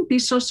shouldn't be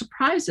so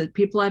surprised that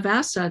people have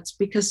assets,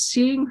 because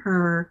seeing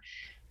her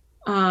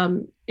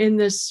in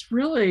this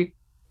really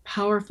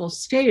powerful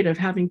state of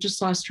having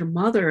just lost her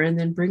mother, and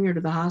then bring her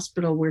to the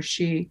hospital where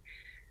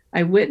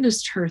I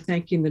witnessed her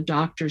thanking the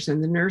doctors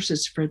and the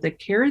nurses for the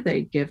care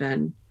they'd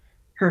given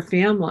her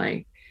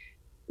family.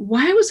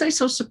 Why was I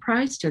so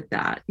surprised at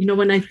that?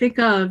 When I think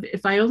of,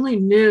 if I only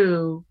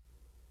knew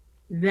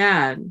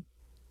then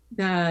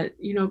that,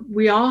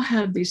 we all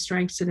have these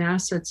strengths and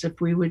assets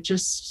if we would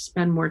just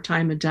spend more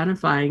time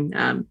identifying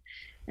them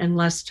and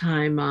less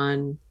time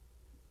on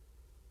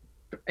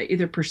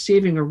either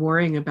perceiving or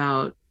worrying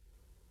about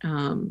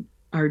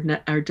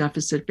our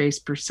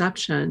deficit-based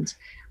perceptions,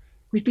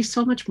 we'd be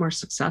so much more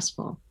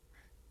successful,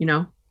 you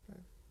know?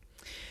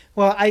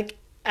 Well,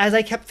 as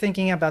I kept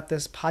thinking about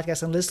this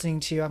podcast and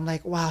listening to you, I'm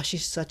like, wow,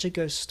 she's such a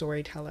good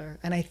storyteller.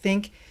 And I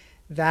think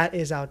that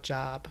is our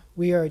job.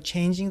 We are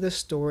changing the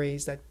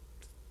stories that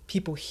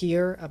people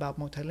hear about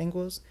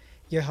multilinguals.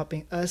 You're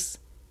helping us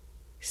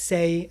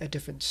say a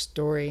different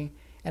story.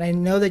 And I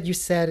know that you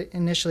said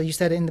initially, you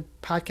said in the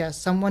podcast,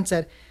 someone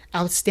said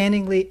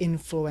outstandingly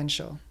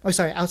influential. Oh,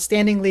 sorry,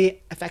 outstandingly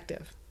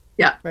effective.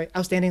 Yeah. Right?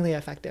 Outstandingly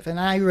effective. And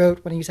I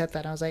wrote, when you said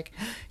that, I was like,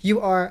 you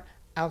are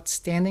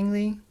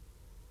outstandingly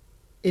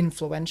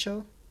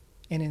influential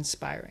and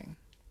inspiring.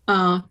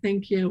 Oh,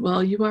 thank you.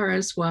 Well, you are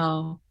as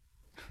well.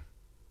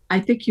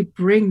 I think you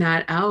bring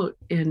that out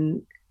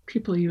in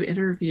people you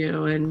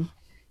interview. And,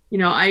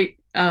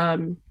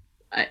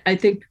 I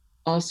think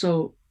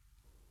also,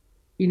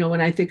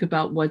 when I think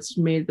about what's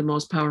made the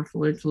most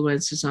powerful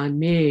influences on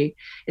me,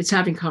 it's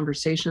having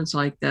conversations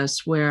like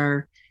this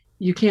where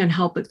you can't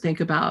help but think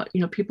about,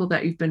 people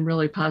that you've been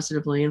really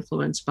positively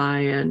influenced by.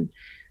 And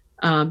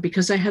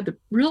because I had the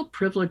real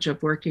privilege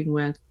of working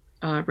with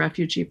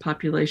refugee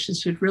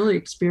populations who'd really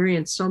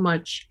experienced so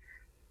much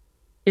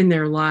in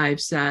their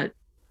lives that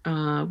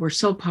were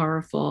so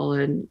powerful.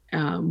 And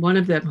one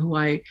of them who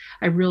I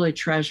really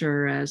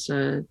treasure as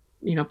a,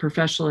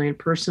 professionally and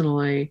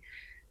personally,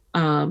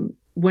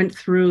 went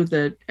through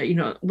the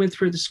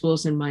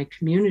schools in my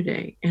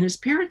community, and his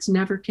parents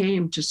never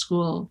came to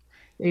school.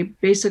 They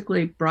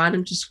basically brought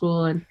him to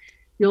school, and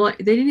they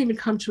didn't even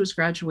come to his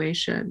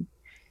graduation.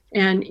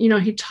 And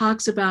he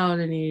talks about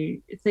and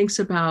he thinks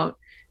about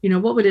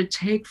what would it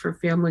take for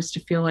families to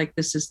feel like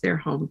this is their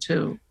home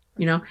too,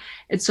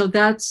 and so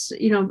that's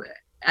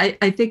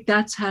I think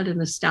that's had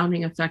an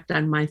astounding effect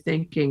on my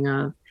thinking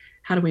of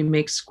how do we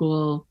make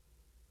school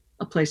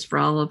a place for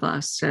all of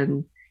us,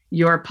 and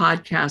your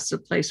podcast a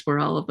place where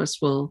all of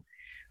us will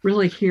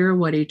really hear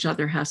what each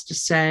other has to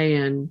say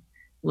and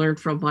learn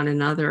from one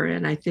another.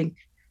 And I think,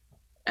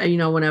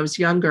 when I was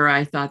younger,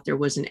 I thought there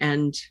was an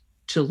end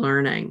to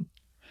learning,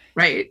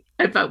 right?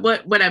 I thought,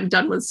 when I'm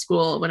done with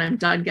school, when I'm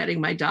done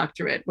getting my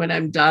doctorate, when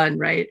I'm done,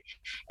 right?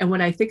 And what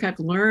I think I've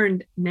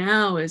learned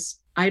now is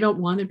I don't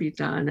want to be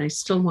done. I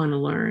still want to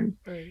learn.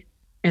 Right.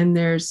 And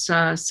there's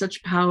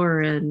such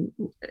power in,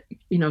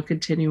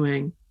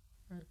 continuing.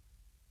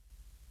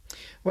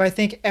 Well, I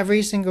think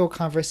every single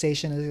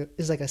conversation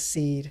is like a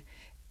seed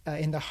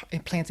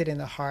planted in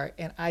the heart.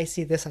 And I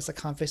see this as a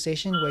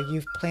conversation where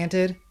you've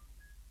planted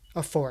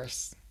a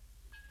forest.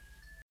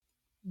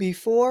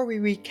 Before we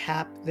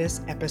recap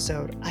this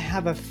episode, I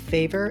have a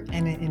favor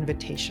and an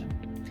invitation.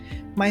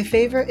 My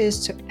favor is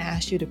to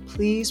ask you to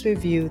please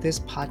review this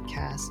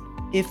podcast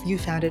if you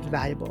found it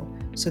valuable,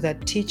 so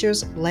that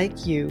teachers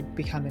like you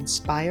become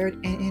inspired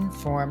and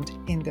informed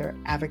in their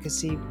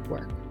advocacy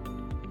work.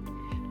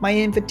 My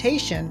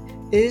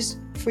invitation is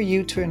for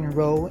you to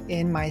enroll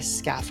in my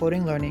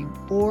scaffolding learning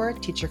or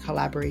teacher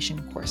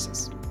collaboration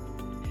courses.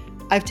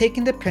 I've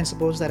taken the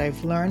principles that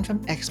I've learned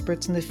from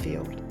experts in the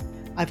field.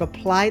 I've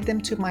applied them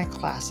to my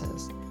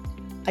classes.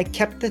 I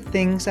kept the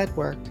things that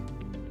worked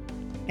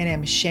and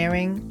am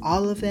sharing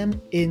all of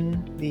them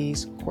in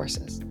these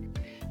courses.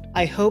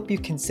 I hope you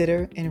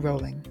consider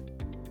enrolling.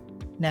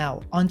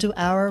 Now, onto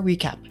our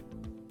recap.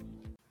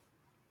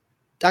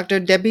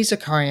 Dr. Debbie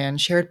Zakarian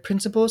shared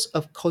principles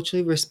of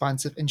culturally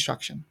responsive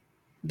instruction.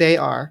 They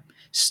are: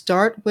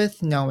 start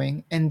with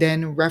knowing and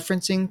then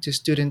referencing to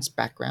students'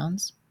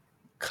 backgrounds,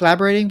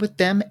 collaborating with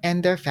them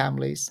and their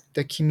families,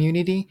 the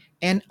community,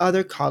 and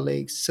other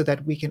colleagues so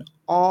that we can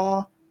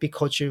all be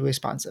culturally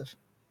responsive.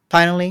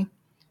 Finally,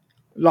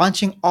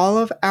 launching all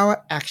of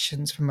our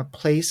actions from a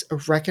place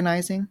of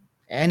recognizing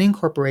and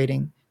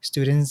incorporating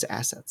students'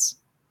 assets.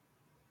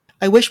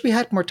 I wish we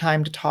had more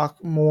time to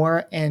talk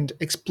more and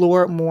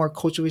explore more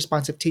culturally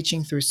responsive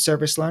teaching through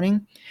service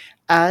learning,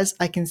 as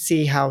I can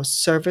see how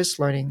service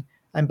learning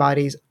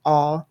embodies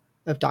all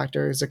of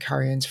Dr.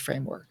 Zakarian's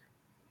framework.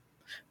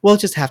 We'll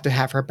just have to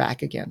have her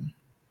back again.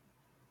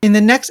 In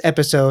the next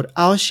episode,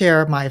 I'll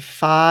share my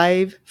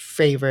 5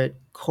 favorite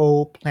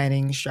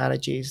co-planning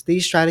strategies.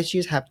 These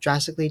strategies have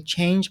drastically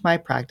changed my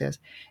practice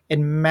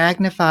and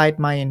magnified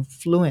my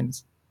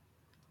influence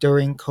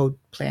during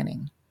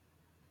co-planning.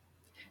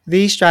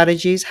 These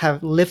strategies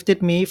have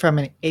lifted me from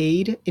an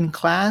aide in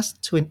class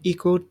to an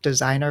equal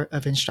designer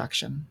of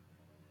instruction.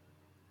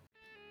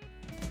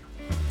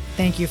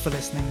 Thank you for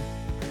listening.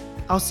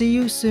 I'll see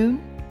you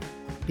soon.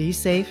 Be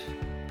safe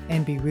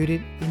and be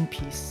rooted in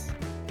peace.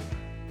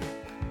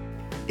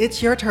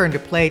 It's your turn to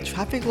play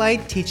traffic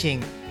light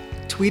teaching.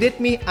 Tweet at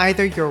me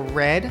either your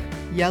red,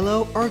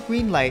 yellow, or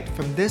green light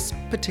from this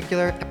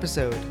particular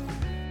episode.